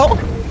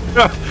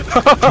 No.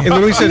 It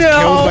literally says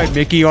killed by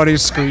Mickey on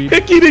his screen.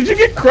 Mickey, did you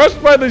get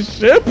crushed by the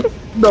ship?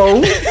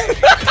 No.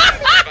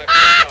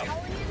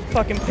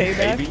 Fucking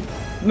payback.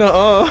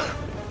 No.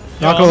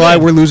 Not gonna lie,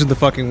 we're losing the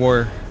fucking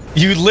war.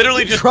 You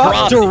literally just Drop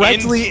dropped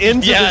directly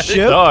into the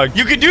ship. Dog.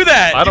 You can do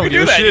that. I don't you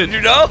can give do a that. shit. Did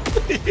you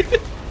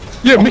know?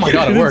 Yeah, Oh Mickey my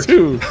God, it did it worked.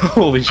 too.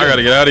 Holy shit. I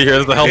gotta get out of here.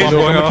 There's the hell Hey, bomb so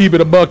I'm going gonna off. keep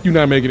it a buck. You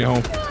not making it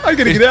home. I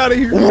gotta get out of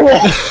here.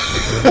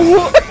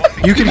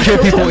 You can kill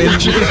people in.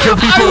 You can kill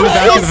people in the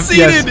back Still of the.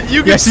 seated. Yes.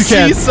 You can Yes, you see.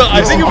 can. So, I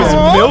Yes, think you it was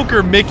can. Milk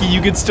or Mickey.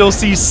 You could still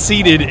see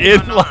seated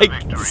in like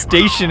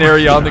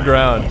stationary on the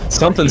ground.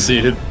 Something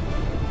seated.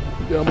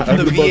 Yeah, I'm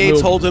gonna The keep it a buck, VA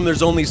Milk. told him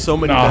there's only so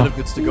many Nah.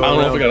 benefits to go I don't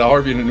know if I around. got a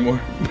heartbeat anymore.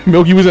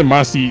 Milky was in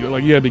my seat.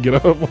 Like, you had to get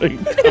up. Like,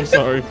 I'm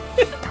sorry.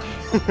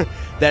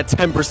 That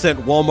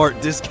 10% Walmart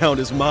discount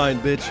is mine,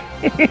 bitch.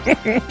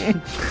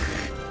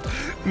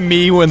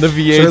 Me when the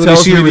VA Sir, let me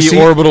tells see me your the receipt.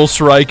 orbital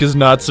strike is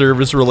not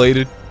service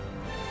related.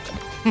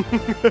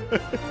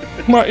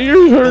 My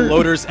ears The hurt.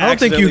 loaders I don't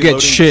think you accidentally get loading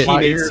shit.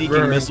 My ear teammate-seeking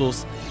burns.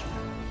 missiles.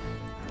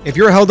 If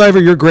you're a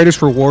Helldiver, your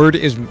greatest reward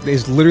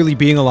is literally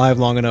being alive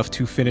long enough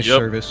to finish Yep.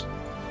 service.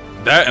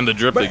 That and the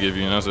drip they give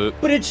you, and that's it.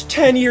 But it's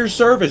 10 years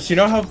service. You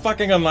know how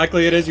fucking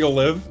unlikely it is you'll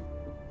live?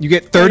 You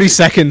get 30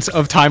 seconds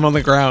of time on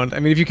the ground. I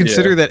mean, if you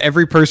consider Yeah. that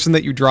every person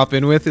that you drop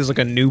in with is like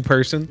a new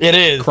person, It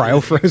is.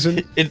 cryo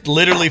frozen. It's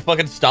literally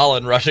fucking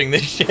Stalin rushing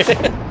this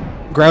shit.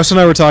 Grouse and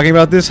I were talking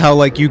about this, how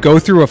like you go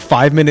through a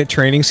 5-minute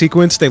training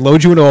sequence, they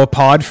load you into a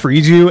pod,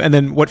 freeze you, and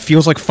then what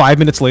feels like 5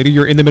 minutes later,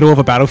 you're in the middle of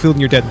a battlefield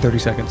and you're dead in 30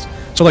 seconds.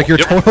 So like your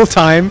total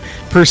time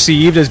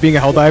perceived as being a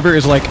Helldiver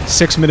is like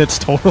 6 minutes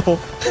total.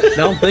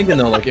 Now I'm thinking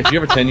though, like if you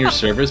have a 10-year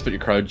service, but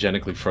you're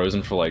cryogenically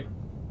frozen for like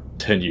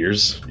 10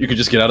 years, you could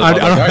just get out of.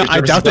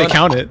 I doubt they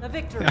count it.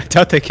 I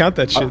doubt they count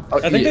that shit.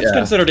 I think it's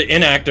considered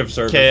inactive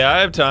service. Okay, I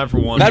have time for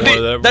one That'd more.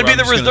 be- that that'd be I'm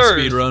the just gonna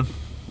reserves. speed run.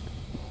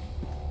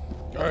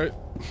 All right.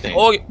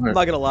 Oh, I'm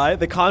not gonna lie,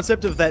 the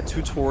concept of that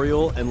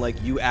tutorial and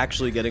like you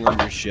actually getting on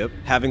your ship,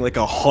 having like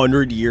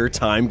 100-year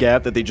time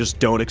gap that they just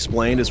don't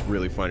explain is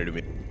really funny to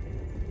me.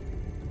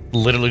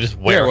 Literally just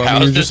Yeah, well, I mean,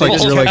 warehouses. you're just like-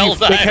 full you're of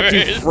like- They kept you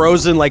Helldivers.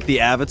 frozen like the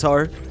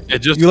Avatar. It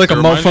just You're like a it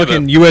reminds me of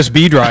motherfucking that-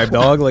 USB drive,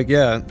 dog. Like,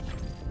 yeah.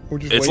 We're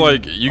just It's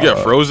waiting. like you get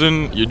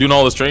frozen, you're doing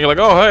all this training, you're like,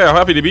 oh hey, I'm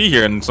happy to be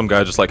here, and some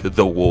guy just like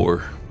the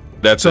war.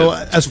 That's So,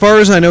 it. as far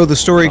as I know, the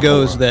story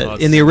goes that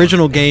in the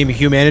original game,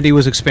 humanity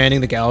was expanding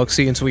the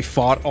galaxy, and so we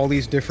fought all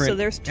these different So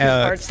there's two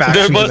parts to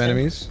factions the of game.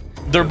 enemies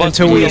They're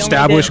until we We only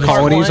established did part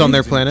colonies one. on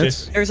their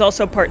planets. There's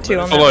also part 2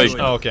 on So that. like,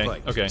 Oh, okay,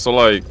 okay. so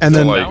like, And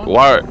then-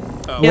 why?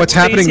 Yep, What's so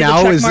you happening see the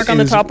now check is mark on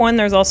the top one.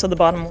 There's also the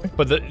bottom one.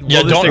 But the,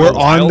 Yeah, will this don't- take a we're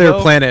while, on their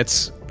though?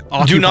 planets, do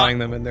occupying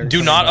not them, and they're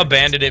do not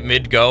abandon it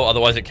mid go,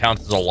 otherwise it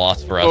counts as a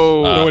loss for us.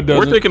 Oh, No, it we're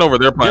doesn't. taking over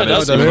their it planet.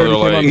 does. so they're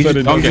like, You just "You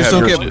You can just have don't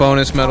your get shit."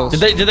 bonus medals.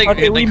 did they correct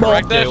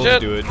They that always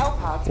shit? do it.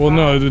 Well,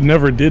 no, it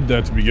never did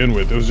that to begin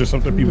with. It was just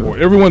something people were.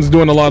 Everyone's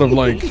doing a lot of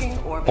like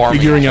Farming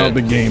figuring shit. out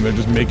the game. They're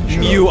just making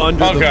shit You up. under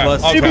the Okay,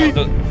 bus.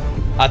 okay.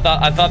 I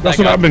thought That's that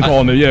what I've been got-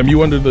 calling it. Yeah,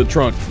 you under the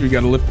truck. You got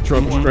to lift the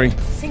truck with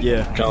strength.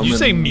 Yeah. You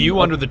say Mew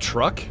under the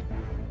truck?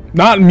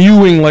 Not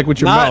mewing like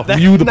with your Not mouth. that-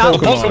 Mew the not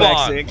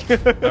Pokemon.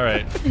 Pokemon. All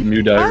right.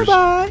 Mew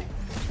divers.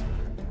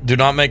 Do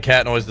not make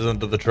cat noises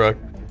into the truck.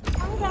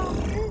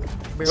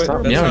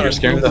 Stop meowing, you're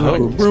scaring the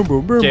host.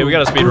 Okay, we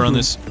gotta speed run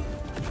this.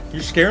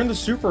 You're scaring the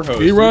super host.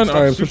 Speed run? Stop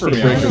Alright, switch super to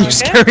the break. meowing. You're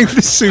scaring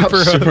the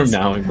super Super host.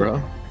 meowing,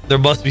 bro. There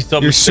must be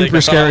some You're mistake. super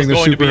I thought I was scaring the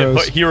going to be super a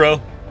host.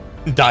 hero.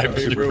 Diver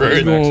We're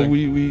super. going-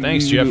 we-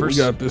 Thanks, we Jeffers.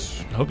 got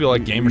this. I hope you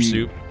like gamer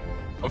soup.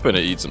 I'm finna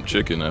eat some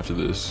chicken after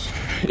this.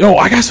 Yo,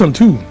 I got some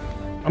too.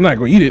 I'm not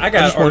gonna eat it. I I, got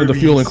just wanted to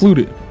feel Arby's.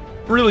 included.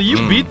 Really, you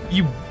beat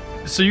you.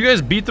 So you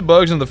guys beat the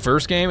bugs in the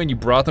first game, and you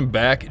brought them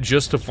back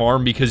just to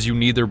farm because you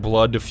need their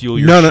blood to fuel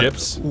your No, no.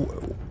 ships.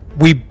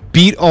 We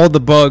beat all the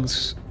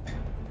bugs.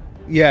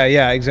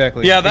 Yeah,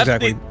 exactly. Yeah, that's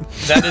exactly.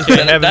 that is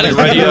that is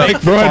Ready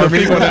up. Bro, I had to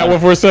think on that one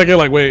for a second.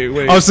 Like, wait.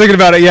 I was thinking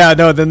about it. Yeah,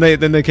 no. Then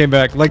they came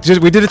back. Like,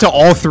 just we did it to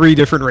all 3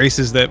 different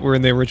races that were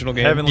in the original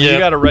game. Heavenly, Yeah. you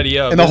gotta ready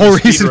up. And the This whole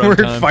is reason speedrun we're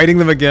time. fighting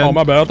them again. Oh,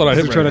 my bad. I thought I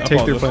hit is trying to right. take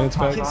I their apologize.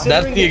 planets back.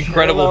 That's the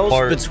incredible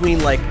part.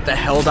 Between like the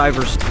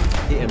Helldivers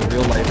in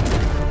real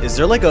life, is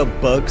there like a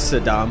bug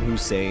Saddam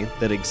Hussein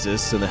that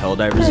exists in the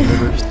Helldivers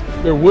universe?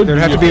 There would There'd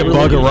have to be a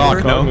bug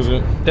Iraq, no?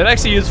 That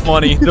actually is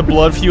funny. The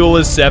blood fuel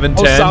is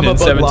 710 Osama and bin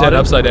 710 Laden.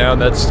 upside down.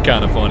 That's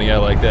kind of funny. I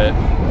like that.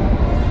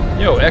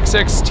 Yo,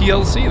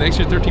 XXTLC, thanks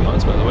for 13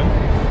 months, by the way.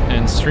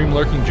 And Stream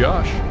Lurking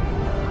Josh.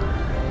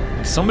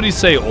 Did somebody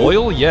say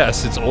oil?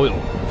 Yes, it's oil.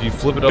 If you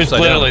flip it It's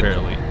upside down,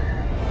 literally- apparently.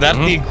 That's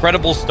the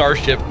incredible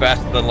starship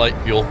faster than light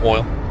fuel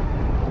oil.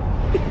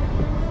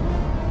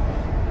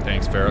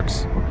 Thanks,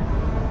 Ferox.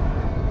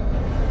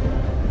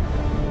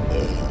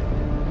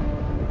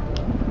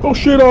 Oh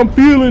shit, I'm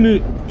feeling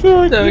it.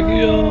 Check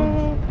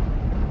ya.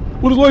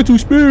 What is like to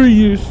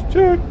experience?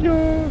 Check ya.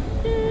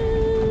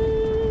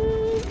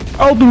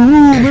 Out the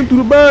room, into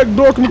the back,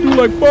 door coming through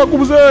like fuck. What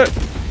was that?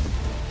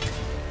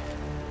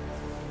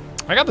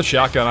 I got the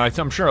shotgun.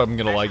 I'm sure I'm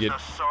gonna like it.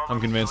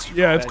 I'm convinced.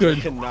 Yeah, it's good.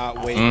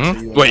 Cannot wait.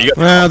 Wait, you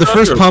got The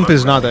first pump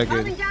is not that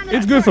good.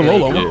 It's good for low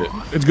level.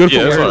 Yeah. It's good for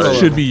Yeah, where it's it alright.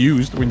 should be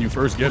used when you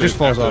first get it. It just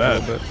falls after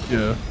off a that.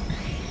 little bit.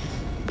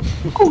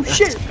 Yeah. Oh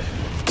shit!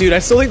 Dude, I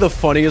still think the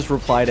funniest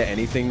reply to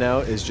anything now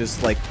is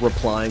just like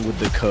replying with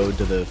the code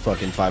to the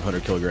fucking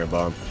 500 kilogram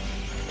bomb.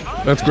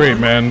 That's great,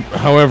 man.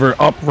 However,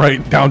 up,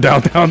 right, down,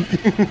 down, down.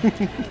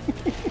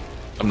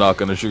 I'm not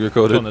gonna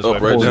sugarcoat Going it. this way.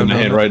 Up, right Holding down, the down,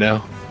 hand down. right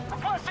now.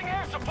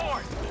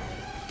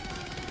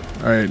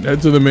 All right,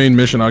 head to the main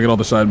mission. I'll get all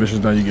the side missions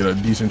done. You get a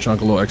decent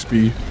chunk of little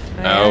XP.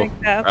 Ow.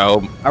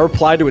 Ow. I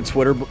replied to a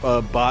Twitter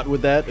bot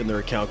with that, and their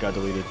account got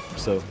deleted.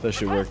 So that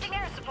shit worked.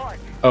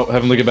 Oh,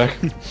 Heavenly, get back.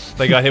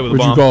 They got hit with a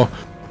What'd bomb. you call?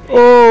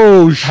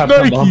 Oh, Have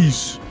fun, Bomb.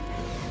 shnikes!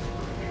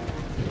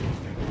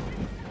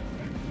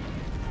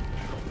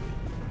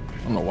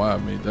 I don't know why I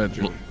made that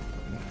joke.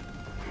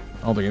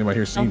 I don't think anybody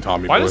here's seen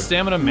Tommy Why Boy. does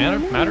stamina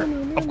matter?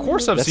 Of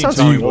course I've That seen sounds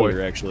Tommy familiar,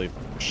 Boy. actually.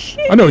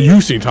 I know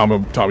you've seen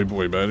Tommy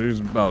Boy, man. He's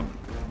about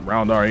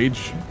around our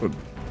age. But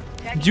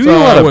Do you So, eat a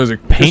lot what is of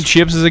it? paint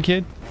chips as a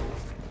kid?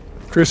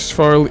 Chris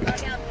Farley.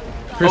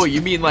 Oh,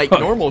 you mean like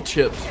normal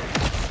chips?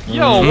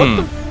 Yo,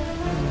 what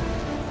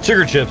the?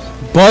 Sugar chips.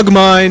 Bug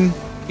mine,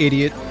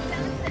 idiot.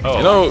 Oh.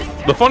 You know,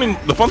 the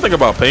fun thing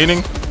about painting,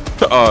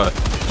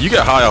 you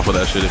get high off of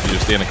that shit if you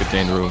just stay in a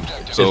contained room.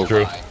 So It's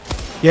true.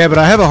 Yeah, but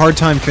I have a hard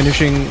time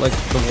finishing like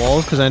the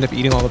walls because I end up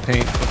eating all the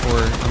paint before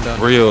I'm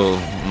done. real.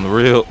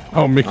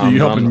 Oh, Mickey, you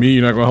helping me?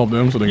 You're not gonna help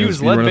them, so they can Use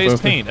speed running lead-based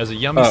faster? paint as a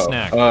yummy Oh,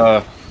 snack.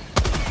 yeah.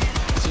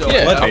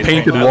 A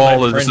painted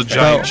wall is just a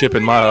giant chip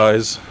in my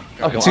eyes.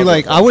 See,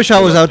 like, I wish I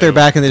was out there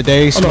back in the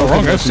day no, smoking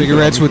wrong those answer.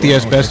 cigarettes with the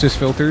asbestos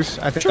filters.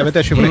 I bet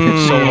that shit would have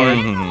hit so hard.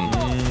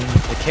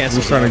 It I'm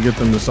just trying to get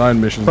them the side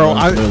missions. Bro,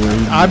 done so that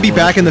way I'd be more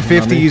back in the shit, you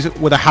know what I mean? 50s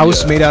with a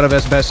house made out of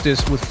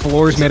asbestos, with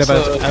floors made of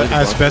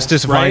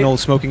asbestos Right? vinyl,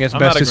 smoking out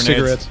of asbestos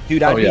grenades. cigarettes.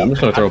 Dude, I'd Oh, yeah, I'm be,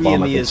 just gonna throw a I'd be bomb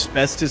in at the this.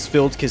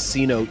 asbestos-filled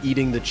casino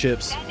eating the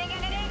chips.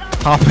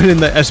 Hopping in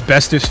the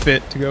asbestos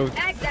fit to go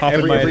hop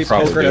in my Every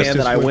poker asbestos hand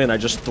that I with- win, I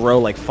just throw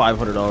like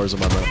 $500 in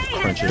my mouth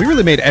and crunch it. We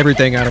really made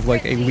everything out of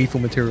like a lethal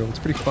material. It's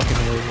pretty fucking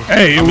hilarious.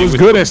 Hey, it was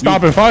good at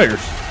stopping fires.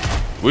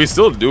 We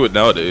still do it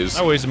nowadays.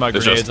 I wasted my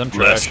It's grenades. just I'm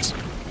less. trashed.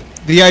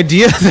 The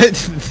idea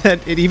that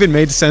it even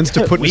made sense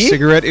to put in a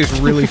cigarette is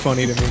really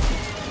funny to me.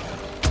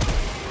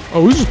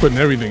 Oh, we just putting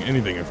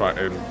anything in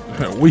fire.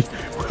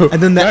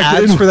 And then the back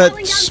ads then- for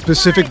that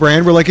specific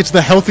brand were like, it's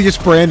the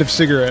healthiest brand of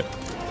cigarette.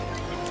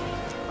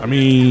 I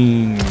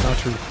mean, Not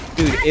true.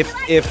 Dude, if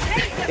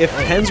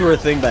pens were a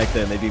thing back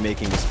then, they'd be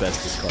making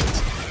asbestos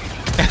cards.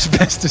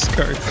 Asbestos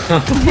cards.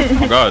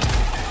 Oh god.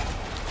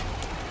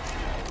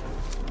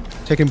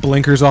 Taking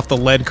blinkers off the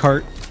lead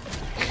cart.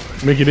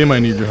 Mickey, they might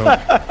need your help.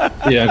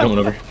 Yeah, I'm coming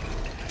over.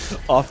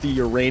 Off the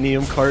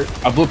uranium cart.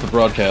 I blew up the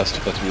broadcast,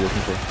 if that's what you're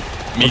looking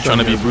for. Me trying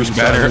to be Bruce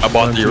Banner. I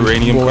bought the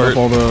uranium Blow cart. up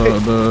all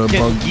the Get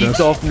bug geeked nests.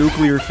 off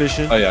nuclear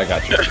fission. Oh, yeah, I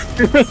got you.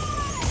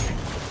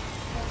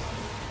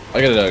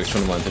 I got a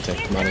friend of mine to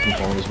take command and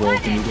control as well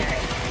if you need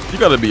it. You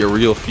gotta be a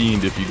real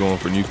fiend if you're going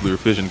for nuclear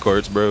fission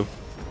carts, bro.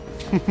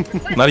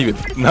 not even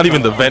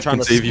the vent Trying can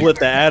to save you. split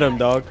the atom,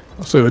 dog.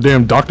 I'll say the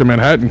damn Dr.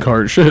 Manhattan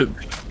cart. Shit.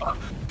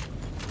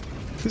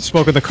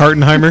 Smoking the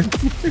Kartenheimer.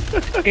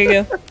 There you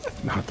go.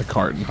 Not the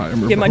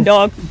Kartenheimer. Get my bro.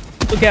 dog.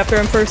 Look after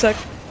him for a sec.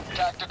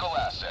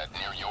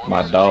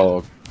 My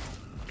dog.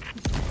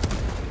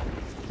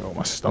 Oh,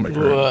 my stomach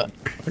hurts.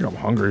 I think I'm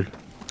hungry.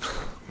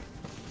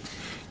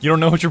 You don't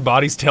know what your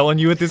body's telling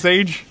you at this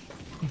age?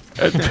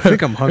 I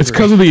think I'm hungry. It's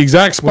because of the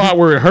exact spot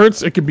where it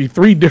hurts. It could be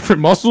 3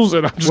 different muscles,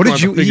 and I'm just What gonna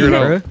did have to you figure eat, it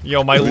out. bruh?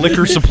 Yo, my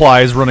liquor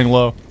supply is running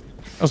low.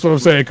 That's what I'm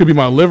saying. It could be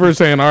my liver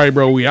saying, "All right,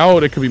 bro, we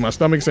out." It could be my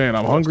stomach saying,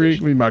 "I'm hungry." It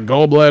could be my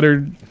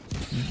gallbladder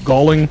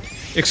galling,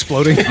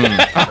 Exploding.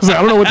 I was like,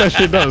 I don't know what that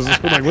shit does.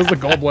 Like, what's the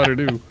gallbladder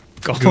do?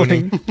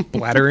 Galling.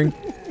 Bladdering.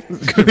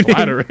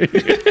 Bladder.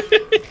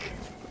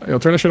 Yo,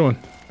 turn that shit on.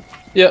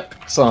 Yeah,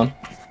 it's on.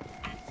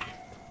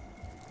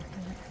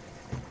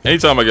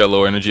 Anytime I get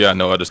low energy, I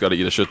know I just gotta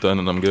eat a shit ton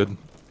and I'm good.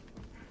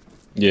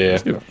 Yeah.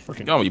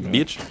 Y'all, you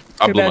bitch.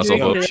 I blew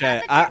myself up.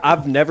 Chat,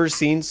 I've never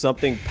seen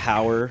something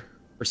power,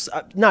 or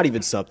not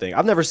even something.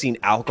 I've never seen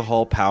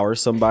alcohol power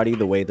somebody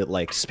the way that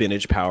like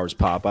spinach powers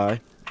Popeye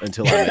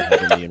until I met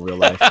Heavenly in real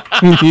life.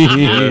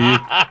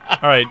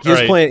 All right, He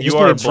was playing. He was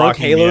playing drunk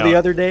blocking me Halo the out.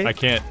 other day. I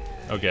can't.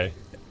 Okay.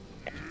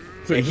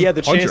 And he had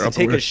the Punch chance her to up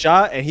take over a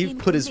shot, and he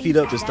put his feet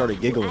up and started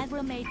giggling.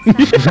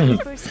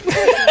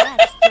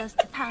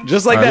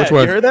 Just like All right, that. which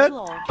way? You heard that?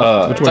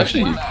 It's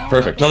actually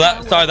perfect. No,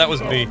 that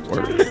was me.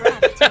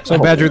 So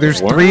Badger, there's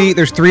three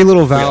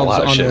little got a valves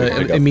lot of on shit we the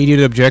pick up.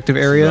 immediate objective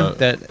area No.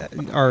 that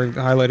are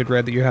highlighted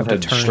red that you have to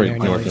Head turn straight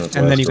manually, north,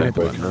 and then you can hit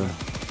northwest the real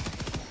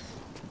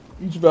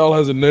button. Each valve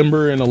has a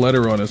number and a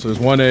letter on it. So there's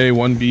 1A,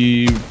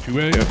 1B,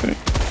 2A, I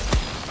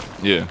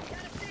think. Yeah.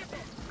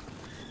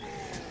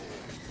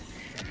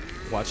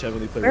 Watch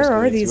Heavenly play. Where this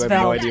are game, these so I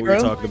have no valves, idea what bro?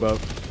 you're talking about.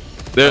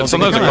 There,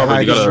 sometimes in kinda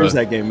Carbon you hide Cruise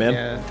gotta. that game, man.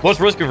 Yeah. What's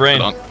Risk of Rain?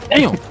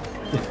 Damn.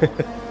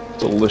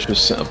 Delicious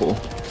sample.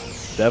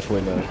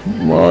 Definitely not.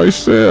 My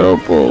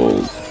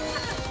samples.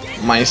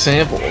 My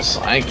samples.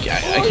 I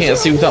can't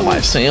see without my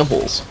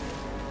samples.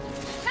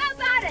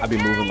 I'd be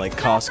moving like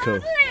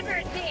Costco.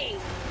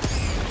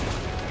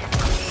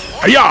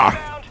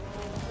 Yeah.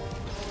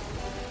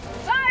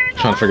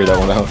 Trying to figure that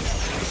one out.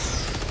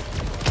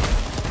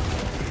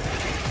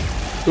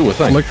 Ooh, a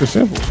thing. I like the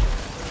samples.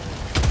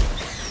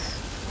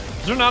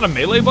 Is there not a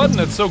melee button?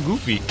 That's so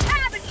goofy.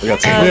 We got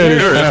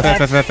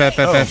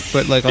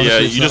but like Yeah,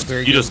 honestly,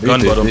 you just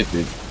gun butt them.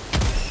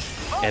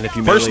 And if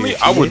you Personally,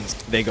 I would.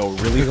 they go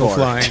really they go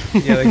far.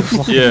 flying. Yeah, they go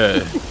flying.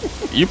 Yeah.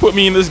 You put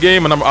me in this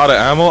game and I'm out of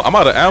ammo. I'm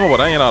out of ammo,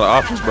 but I ain't out of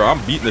options, bro.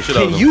 I'm beating the shit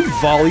out of Can them. you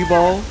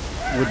volleyball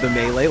with the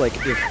melee? Like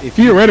if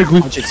Theoretically.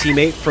 you punch a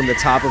teammate from the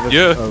top of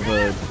a, of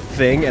a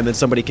thing, and then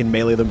somebody can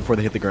melee them before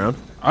they hit the ground.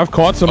 I've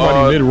caught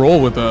somebody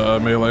mid-roll with a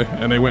melee,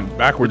 and they went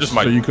backwards, just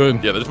might, so you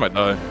could. Yeah, they just might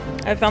die.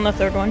 I found the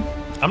third one.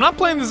 I'm not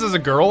playing this as a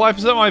girl. I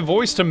set my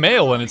voice to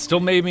male, and it still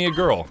made me a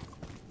girl.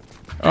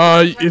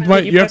 It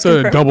might. You have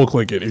to double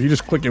click it. If you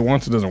just click it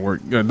once, it doesn't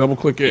work. You gotta double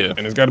click it,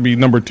 and it's got to be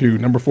number 2.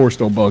 Number 4 is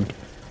still bugged.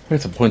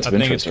 It's a point of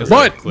interest.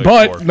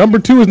 But number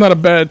 2 is not a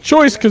bad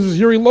choice because it's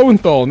Yuri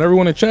Lowenthal, and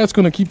everyone in chat's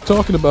gonna keep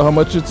talking about how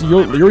much it's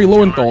Yuri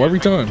Lowenthal every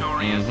time.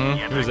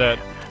 Who's that?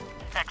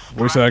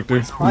 Voice actor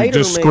who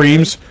just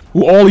screams.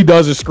 Who all he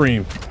does is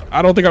scream.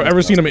 I don't think I've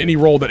ever seen him in any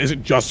role that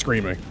isn't just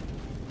screaming.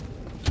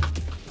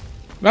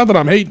 Not that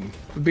I'm hating.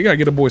 But they gotta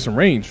get a boy some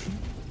range.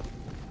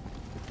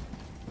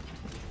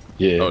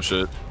 Yeah. Oh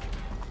shit.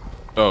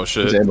 Oh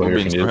shit. There's ammo I'm here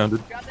being from you.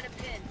 surrounded.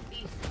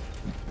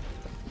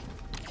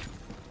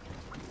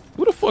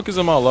 Who the fuck is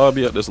in my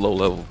lobby at this low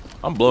level?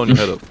 I'm blowing your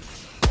head up.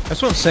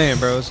 That's what I'm saying,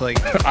 bro. It's like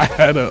I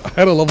had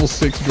a level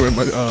 6 during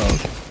my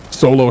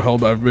solo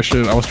Helldive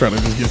mission. I was trying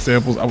to just get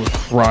samples. I was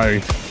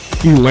crying.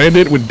 He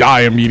landed, would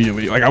die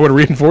immediately. Like I would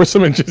reinforce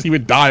him and just he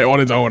would die on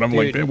his own. I'm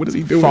like, man, what is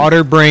he doing?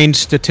 fodder brain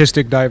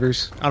statistic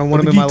divers. I don't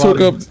want him in my He took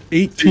lobby. up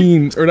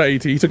 18 or not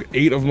 18. He took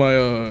 8 of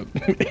my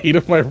 8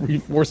 of my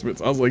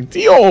reinforcements. I was like,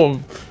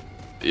 damn.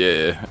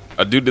 Yeah,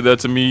 a dude did that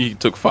to me. He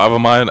took 5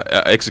 of mine.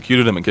 I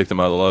executed him and kicked him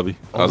out of the lobby.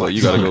 I was like,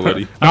 you gotta go,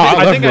 Eddie.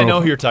 I think I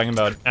know who you're talking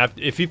about.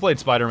 If he played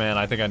Spider-Man,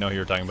 I think I know who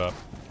you're talking about.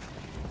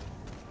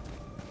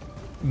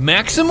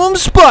 Maximum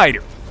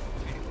Spider.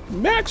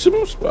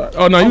 Maximum Spider.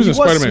 Oh no, he was in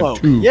Spider-Man Smoke.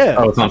 2. Yeah.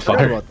 Oh, it's on I forgot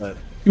fire. about that.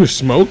 He was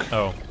Smoke.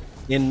 Oh.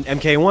 In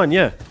MK1,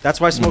 yeah.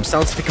 That's why Smoke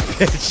sounds like a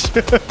bitch.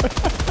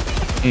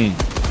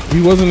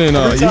 He wasn't in. He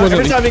wasn't.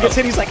 Every time he gets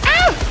hit, he's like,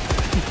 ah!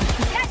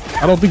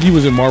 I don't think he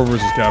was in Marvel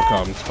vs.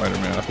 Capcom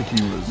Spider-Man. I think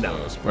he was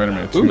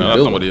Spider-Man 2. No,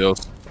 that's somebody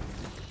else.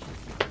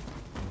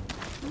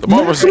 The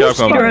Marvel vs.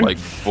 Capcom like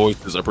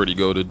voices are pretty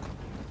goated.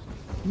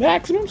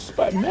 Maximum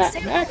Spider.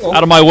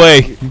 Out of my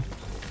way.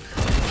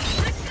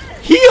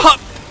 He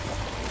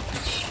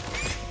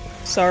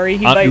Sorry,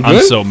 he I'm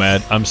bites. so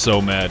mad. I'm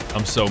so mad.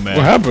 I'm so mad.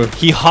 What happened?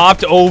 He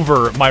hopped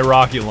over my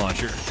rocket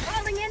launcher.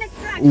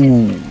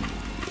 Ooh.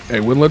 Hey,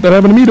 wouldn't let that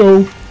happen to me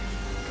though.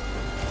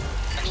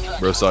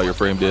 Bro saw your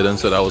frame data and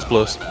said I was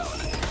plus. I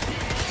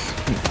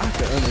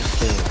can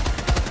understand.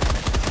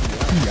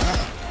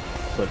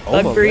 But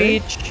Bug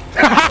breach.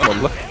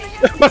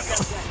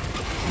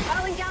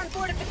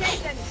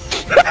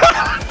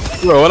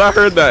 Bro, when I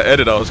heard that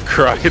edit, I was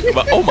crying.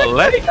 But, oh my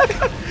leg!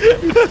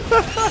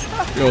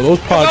 Yo, those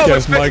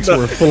podcast mics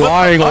were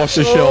flying off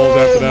the shelves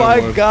after that one.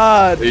 Oh my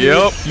god.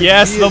 Yep.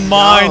 Yes, the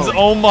mines.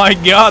 Oh my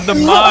god, the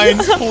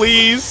mines,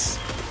 please.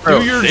 Bro,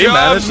 Do your they job,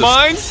 managed to-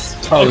 mines.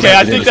 Oh, Okay,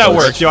 I that think is that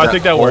worked. Yo, I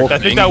think that whole worked. I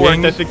think that thing,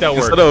 worked. I think that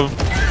worked.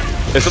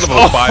 Instead of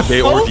a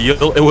 5-day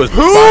ordeal, it was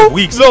Who 5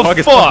 weeks. the Fuck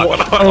is fuck? going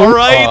on? All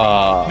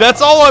right,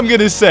 that's all I'm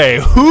gonna say.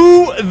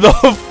 Who the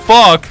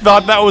fuck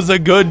thought that was a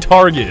good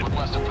target?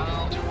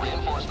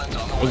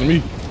 Wasn't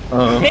me.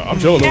 I'm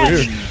chilling over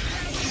here.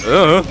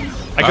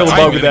 I killed a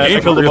bug with that. I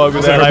killed a bug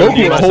with that. I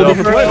redeemed myself.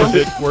 Worth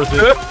it. Worth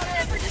it.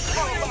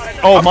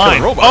 Oh,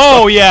 mine.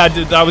 Oh, yeah.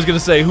 I was gonna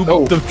say who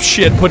the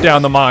shit put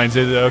down the mines.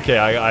 Okay,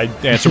 I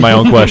answered my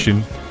own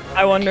question.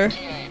 I wonder.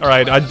 All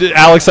right,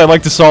 Alex, I'd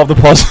like to solve the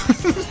puzzle.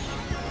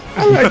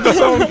 I like to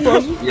solve the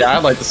puzzle. Yeah,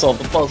 I'd like to solve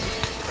the puzzle.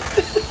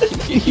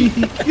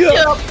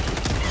 Yeah.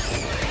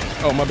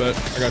 Oh my bad.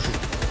 I got you.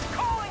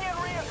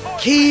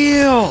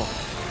 Kill.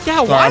 Yeah,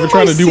 Sorry, why I've been am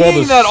trying I to do all seeing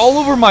this- that all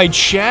over my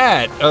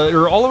chat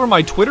or all over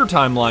my Twitter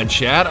timeline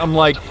chat? I'm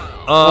like,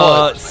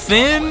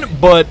 thin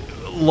but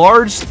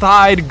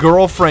large-thighed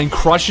girlfriend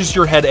crushes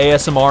your head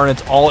ASMR and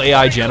it's all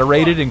AI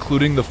generated,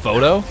 including the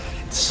photo.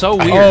 It's so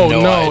weird. Oh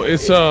no,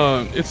 it's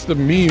the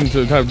meme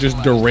to have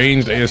just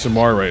deranged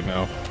ASMR right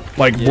now.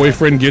 Like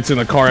boyfriend gets in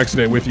a car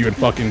accident with you and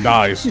fucking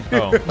dies.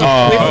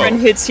 Boyfriend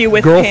hits you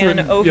with girlfriend-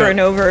 pan over yeah. and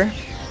over.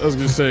 I was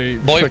gonna say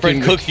Boyfriend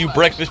fucking- cooks you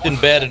breakfast in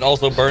bed and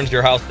also burns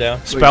your house down.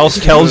 Spouse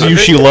tells you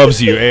she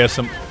loves you.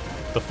 ASM.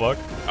 The fuck?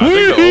 I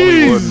think the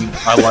only one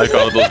I like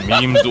out of those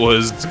memes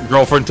was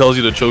girlfriend tells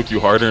you to choke you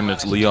harder and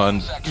it's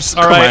Leon.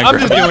 All right, I'm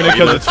just doing it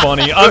because it's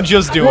funny. I'm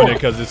just doing it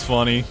because it's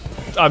funny.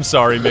 I'm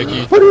sorry,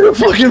 Mickey. What are you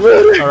fucking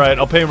matter? All right,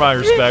 I'll pay my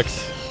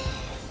respects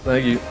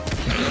Thank you.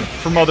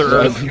 for Mother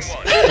Earth,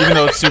 even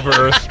though it's Super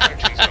Earth.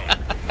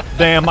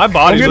 Damn, my Don't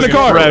body's get in the looking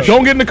car. fresh.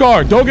 Don't get in the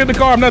car. Don't get in the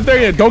car. I'm not there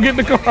yet. Don't get in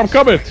the car. I'm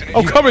coming.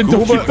 I'm coming.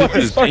 Don't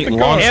fucking start the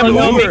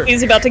car.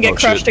 He's about to get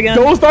crushed again.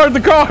 Don't start the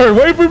car.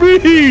 Wait for me.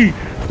 Wait.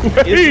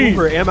 It's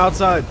Uber. Am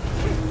outside.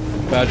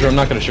 Badger, I'm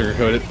not gonna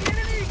sugarcoat it.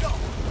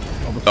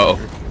 Oh.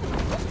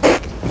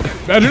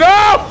 Badger,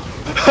 no!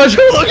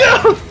 Badger, look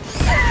out!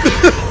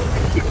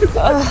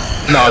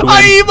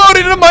 I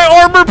emoted in my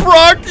armor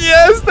proc.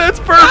 Yes, that's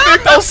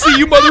perfect. I'll see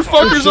you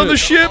motherfuckers on the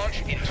ship.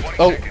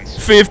 Oh.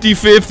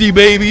 50-50,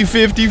 baby.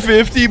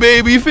 50-50,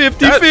 baby.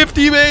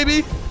 50-50,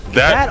 baby.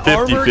 That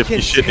armor 50-50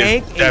 can shit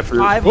tank is a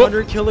definitely...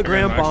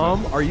 500-kilogram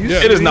bomb. Are you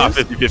serious? It is not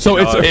 50-50. So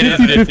it's a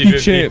dog. 50-50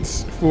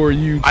 chance for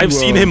you to... I've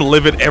seen him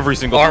live it every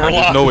single time.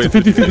 There's no way. It's a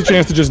 50-50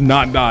 chance to just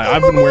not die.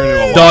 I've been wearing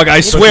it all. Dog, I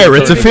swear,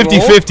 it's a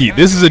 50-50.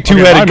 This is a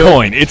two-headed Okay,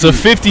 coin. It's a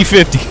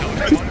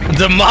 50-50.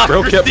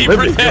 Democracy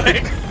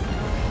protect.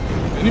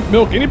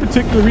 Any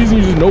particular reason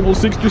you just noble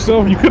sixed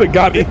yourself? You could have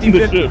got it in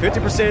the ship.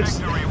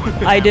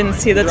 50%. I didn't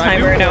see the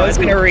timer and I was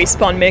gonna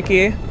respawn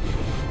Mickey.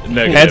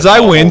 Negative. Heads I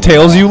win,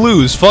 tails you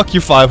lose. Fuck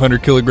your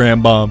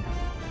 500-kilogram bomb.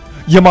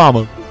 Your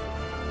mama.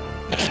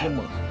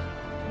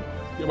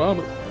 Your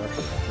mama.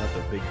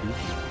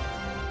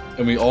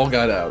 And we all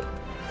got out.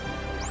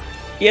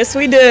 Yes,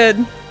 we did.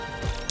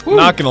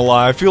 Not gonna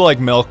lie, I feel like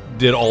Milk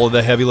did all of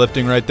the heavy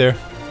lifting right there.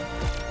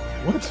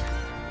 What?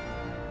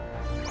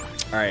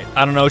 Alright.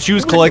 I don't know, she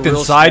was Who was the collecting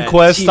real side stat?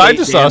 quests. I Teammate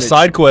just saw damage.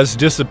 side quests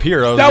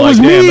disappear. I was That like, was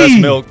damn, me!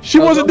 that's Milk. She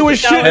wasn't doing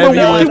shit but Heavy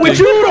walking with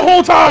lifting. you the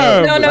whole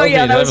time! No,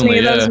 yeah, that was me,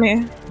 heavenly, that was yeah.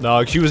 me.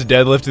 Dog, she was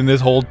deadlifting this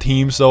whole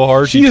team so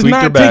hard, She is tweaked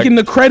her not back. taking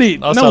the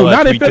credit. I saw No, that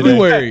not in tweet today.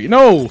 February.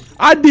 No,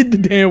 I did the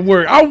damn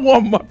work. I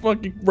want my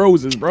fucking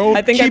roses, bro.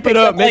 I think I Keep it picked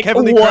up, up make like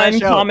Heavenly one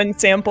crash out. common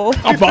sample.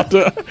 I'm about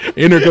to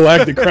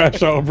intergalactic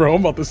crash out, bro.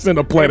 I'm about to send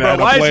a planet out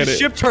of Why is planet. the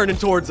ship turning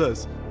towards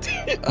us?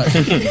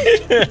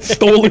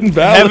 Stolen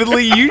valor.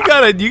 Heavenly, you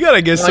gotta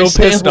get so Nice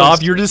pissed samples.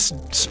 off. You're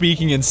just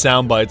speaking in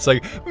sound bites.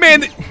 Like,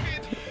 man,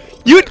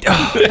 you.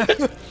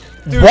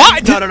 Dude,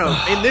 What?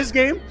 No. In this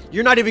game,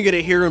 you're not even gonna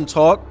hear him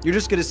talk. You're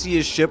just gonna see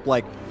his ship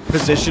like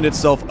position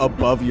itself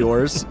above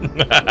yours, and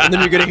then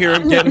you're gonna hear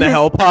him get in the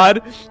hell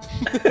pod.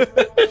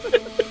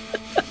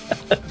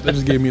 That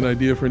just gave me an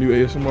idea for a new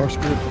ASMR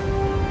script.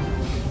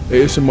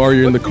 ASMR,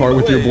 you're in the car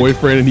with your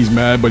boyfriend and he's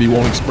mad, but he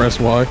won't express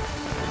why.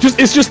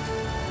 It's just.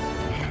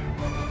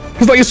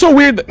 Cause like it's so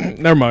weird.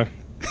 Never mind.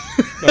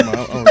 Never mind.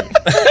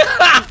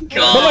 I don't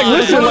but like,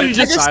 listen, like, I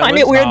just find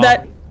it weird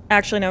that.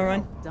 Actually, never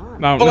mind.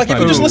 no, But like, that's if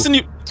you not just true. listen,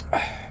 you...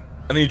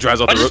 And then he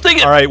drives out I the just road.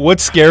 think All right,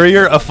 what's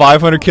scarier, a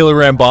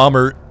 500-kilogram bomb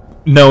or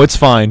no? It's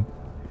fine.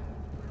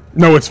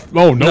 No, it's it's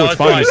fine. No, it's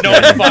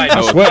fine.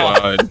 I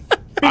swear.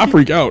 I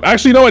freak out.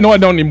 Actually, no, I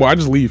don't anymore. I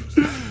just leave.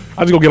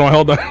 I just go get on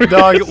Helldive.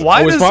 Dog,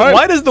 why it's fine?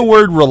 why does the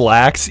word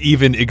relax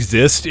even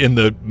exist in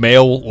the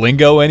male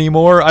lingo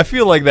anymore? I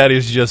feel like that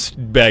is just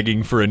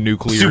begging for a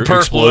nuclear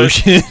Superfluous.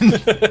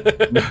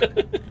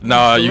 explosion.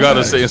 Nah, you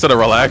gotta say, instead of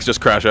relax, just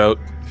crash out.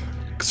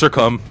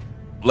 Succumb.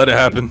 Let it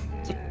happen.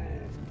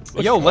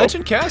 Yo,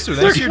 Legend Caster,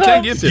 thanks for your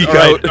 10 gifted. Geek All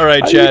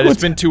right, out. Chad,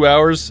 it's been 2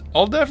 hours.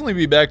 I'll definitely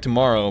be back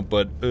tomorrow,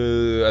 but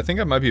I think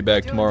I might be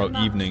back tomorrow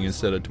evening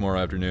instead of tomorrow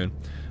afternoon.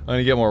 I'm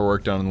gonna get more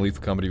work done on the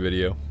Lethal Company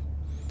video.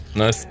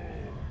 Nice.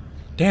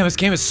 Damn, this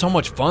game is so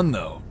much fun,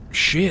 though.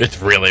 Shit.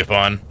 It's really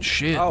fun.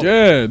 Shit.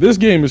 Yeah, this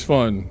game is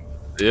fun.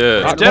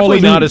 Yeah. It's definitely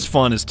of not Duty. as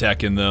fun as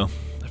Tekken, though.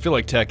 I feel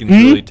like Tekken's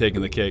really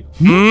taking the cake.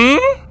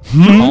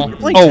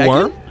 Oh,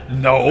 Worm?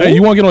 No. Hey,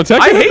 you want to get on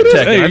Tekken? I hate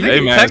Tekken. Hey, I think hey,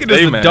 man, Tekken is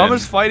hey, the man.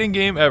 dumbest fighting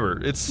game ever.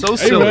 It's so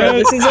Hey, silly. man.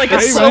 This is like a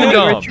It's so summoning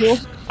dumb. ritual.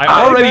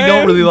 I already man.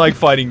 don't really like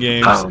fighting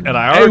games, and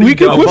I Hey, already we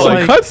can don't put some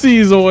like...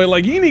 cutscenes on.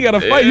 Like, you ain't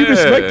gotta fight. You can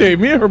Yeah. spectate.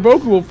 Me and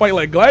Herboku will fight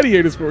like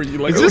gladiators for you.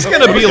 Like, Is this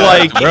gonna be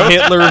like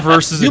Hitler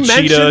versus a You cheetah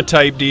mentioned-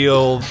 type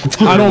deal?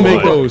 I don't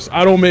make those.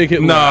 I don't make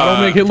Hitler. Nah. I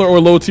don't make Hitler or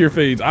low tier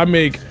fades. I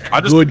make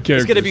good It's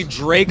characters. gonna be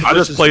Drake. I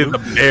just versus played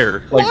Luke. the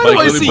bear. Why do I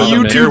literally see played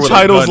the bear YouTube with a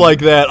titles gun. like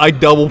that? I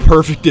double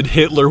perfected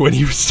Hitler when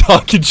he was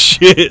talking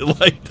shit.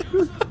 Like,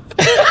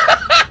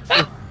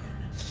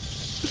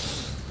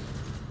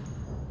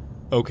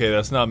 okay,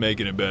 that's not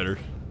making it better.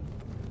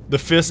 The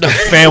fist of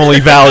family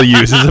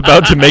values is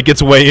about to make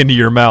its way into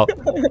your mouth.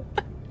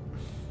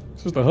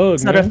 It's just a hug,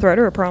 It's not a threat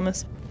or a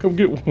promise. Come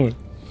get one.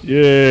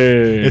 Yeah.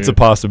 It's a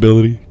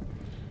possibility.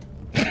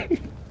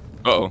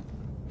 Uh-oh.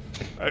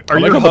 Are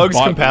like your how the hugs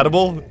bot-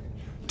 compatible?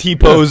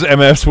 T-pose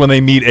MFs when they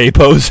meet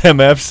A-pose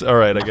MFs?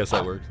 Alright, I guess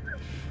that works.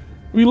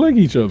 We like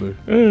each other.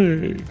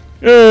 Hey.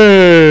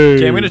 Hey.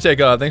 Okay, I'm gonna take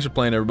off. Thanks for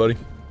playing, everybody.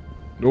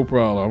 No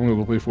problem. I'm gonna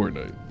go play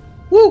Fortnite.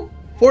 Woo!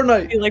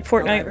 Fortnite. We like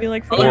Fortnite. We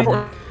like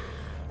Fortnite.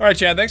 Alright,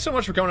 Chad, thanks so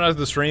much for coming out to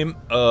the stream.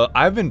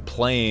 I've been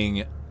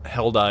playing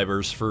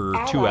Helldivers for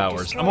 2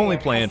 hours. I'm only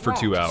playing for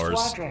 2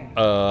 hours.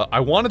 I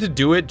wanted to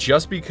do it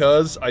just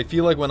because I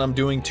feel like when I'm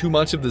doing too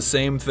much of the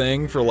same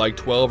thing for like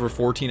 12 or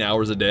 14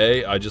 hours a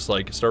day, I just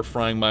like start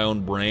frying my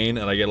own brain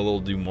and I get a little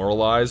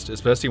demoralized,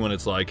 especially when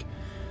it's like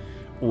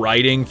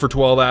writing for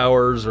 12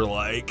 hours or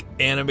like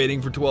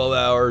animating for 12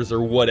 hours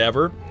or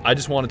whatever. I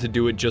just wanted to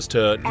do it just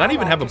to not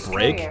even have a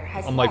break.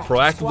 I'm like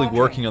proactively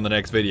working on the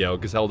next video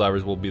because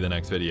Helldivers will be the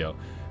next video.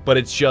 but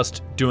it's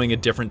just doing a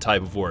different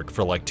type of work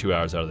for like 2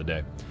 hours out of the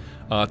day.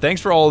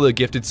 Thanks for all the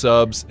gifted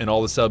subs and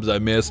all the subs I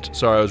missed.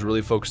 Sorry, I was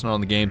really focusing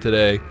on the game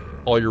today.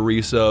 All your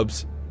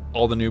resubs,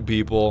 all the new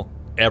people,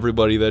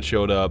 everybody that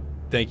showed up.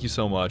 Thank you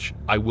so much.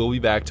 I will be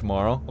back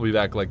tomorrow. I'll be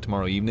back like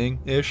tomorrow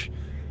evening-ish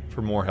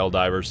for more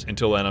Helldivers.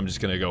 Until then, I'm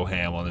just gonna go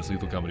ham on this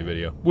Lethal Company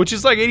video, which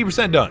is like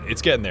 80% done.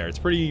 It's getting there. It's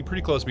pretty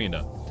close to being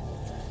done.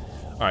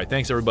 All right,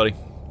 thanks everybody.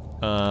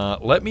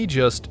 Let me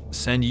just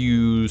send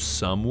you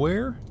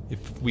somewhere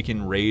if we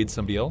can raid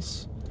somebody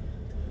else.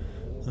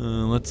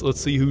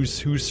 Let's see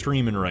who's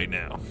streaming right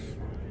now.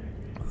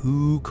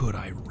 Who could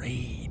I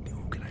raid?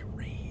 Who can I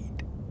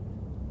raid?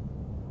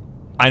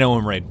 I know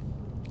him raid.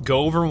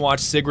 Go over and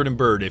watch Sigrid and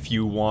Bird if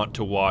you want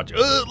to watch.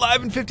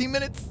 Live in 15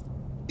 minutes.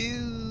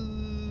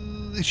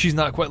 She's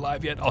not quite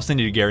live yet. I'll send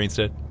you to Gary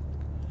instead.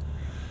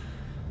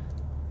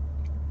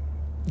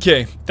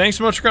 Okay, thanks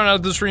so much for coming out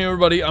to the stream,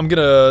 everybody. I'm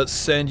gonna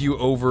send you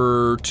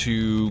over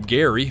to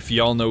Gary. If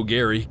y'all know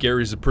Gary,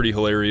 Gary's a pretty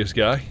hilarious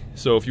guy.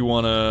 So if you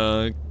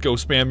wanna go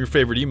spam your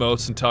favorite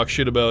emotes and talk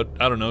shit about,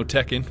 I don't know,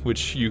 Tekken,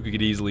 which you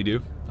could easily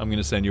do, I'm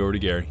gonna send you over to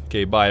Gary.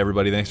 Okay, bye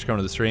everybody. Thanks for coming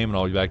to the stream, and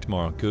I'll be back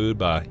tomorrow.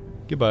 Goodbye.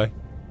 Goodbye.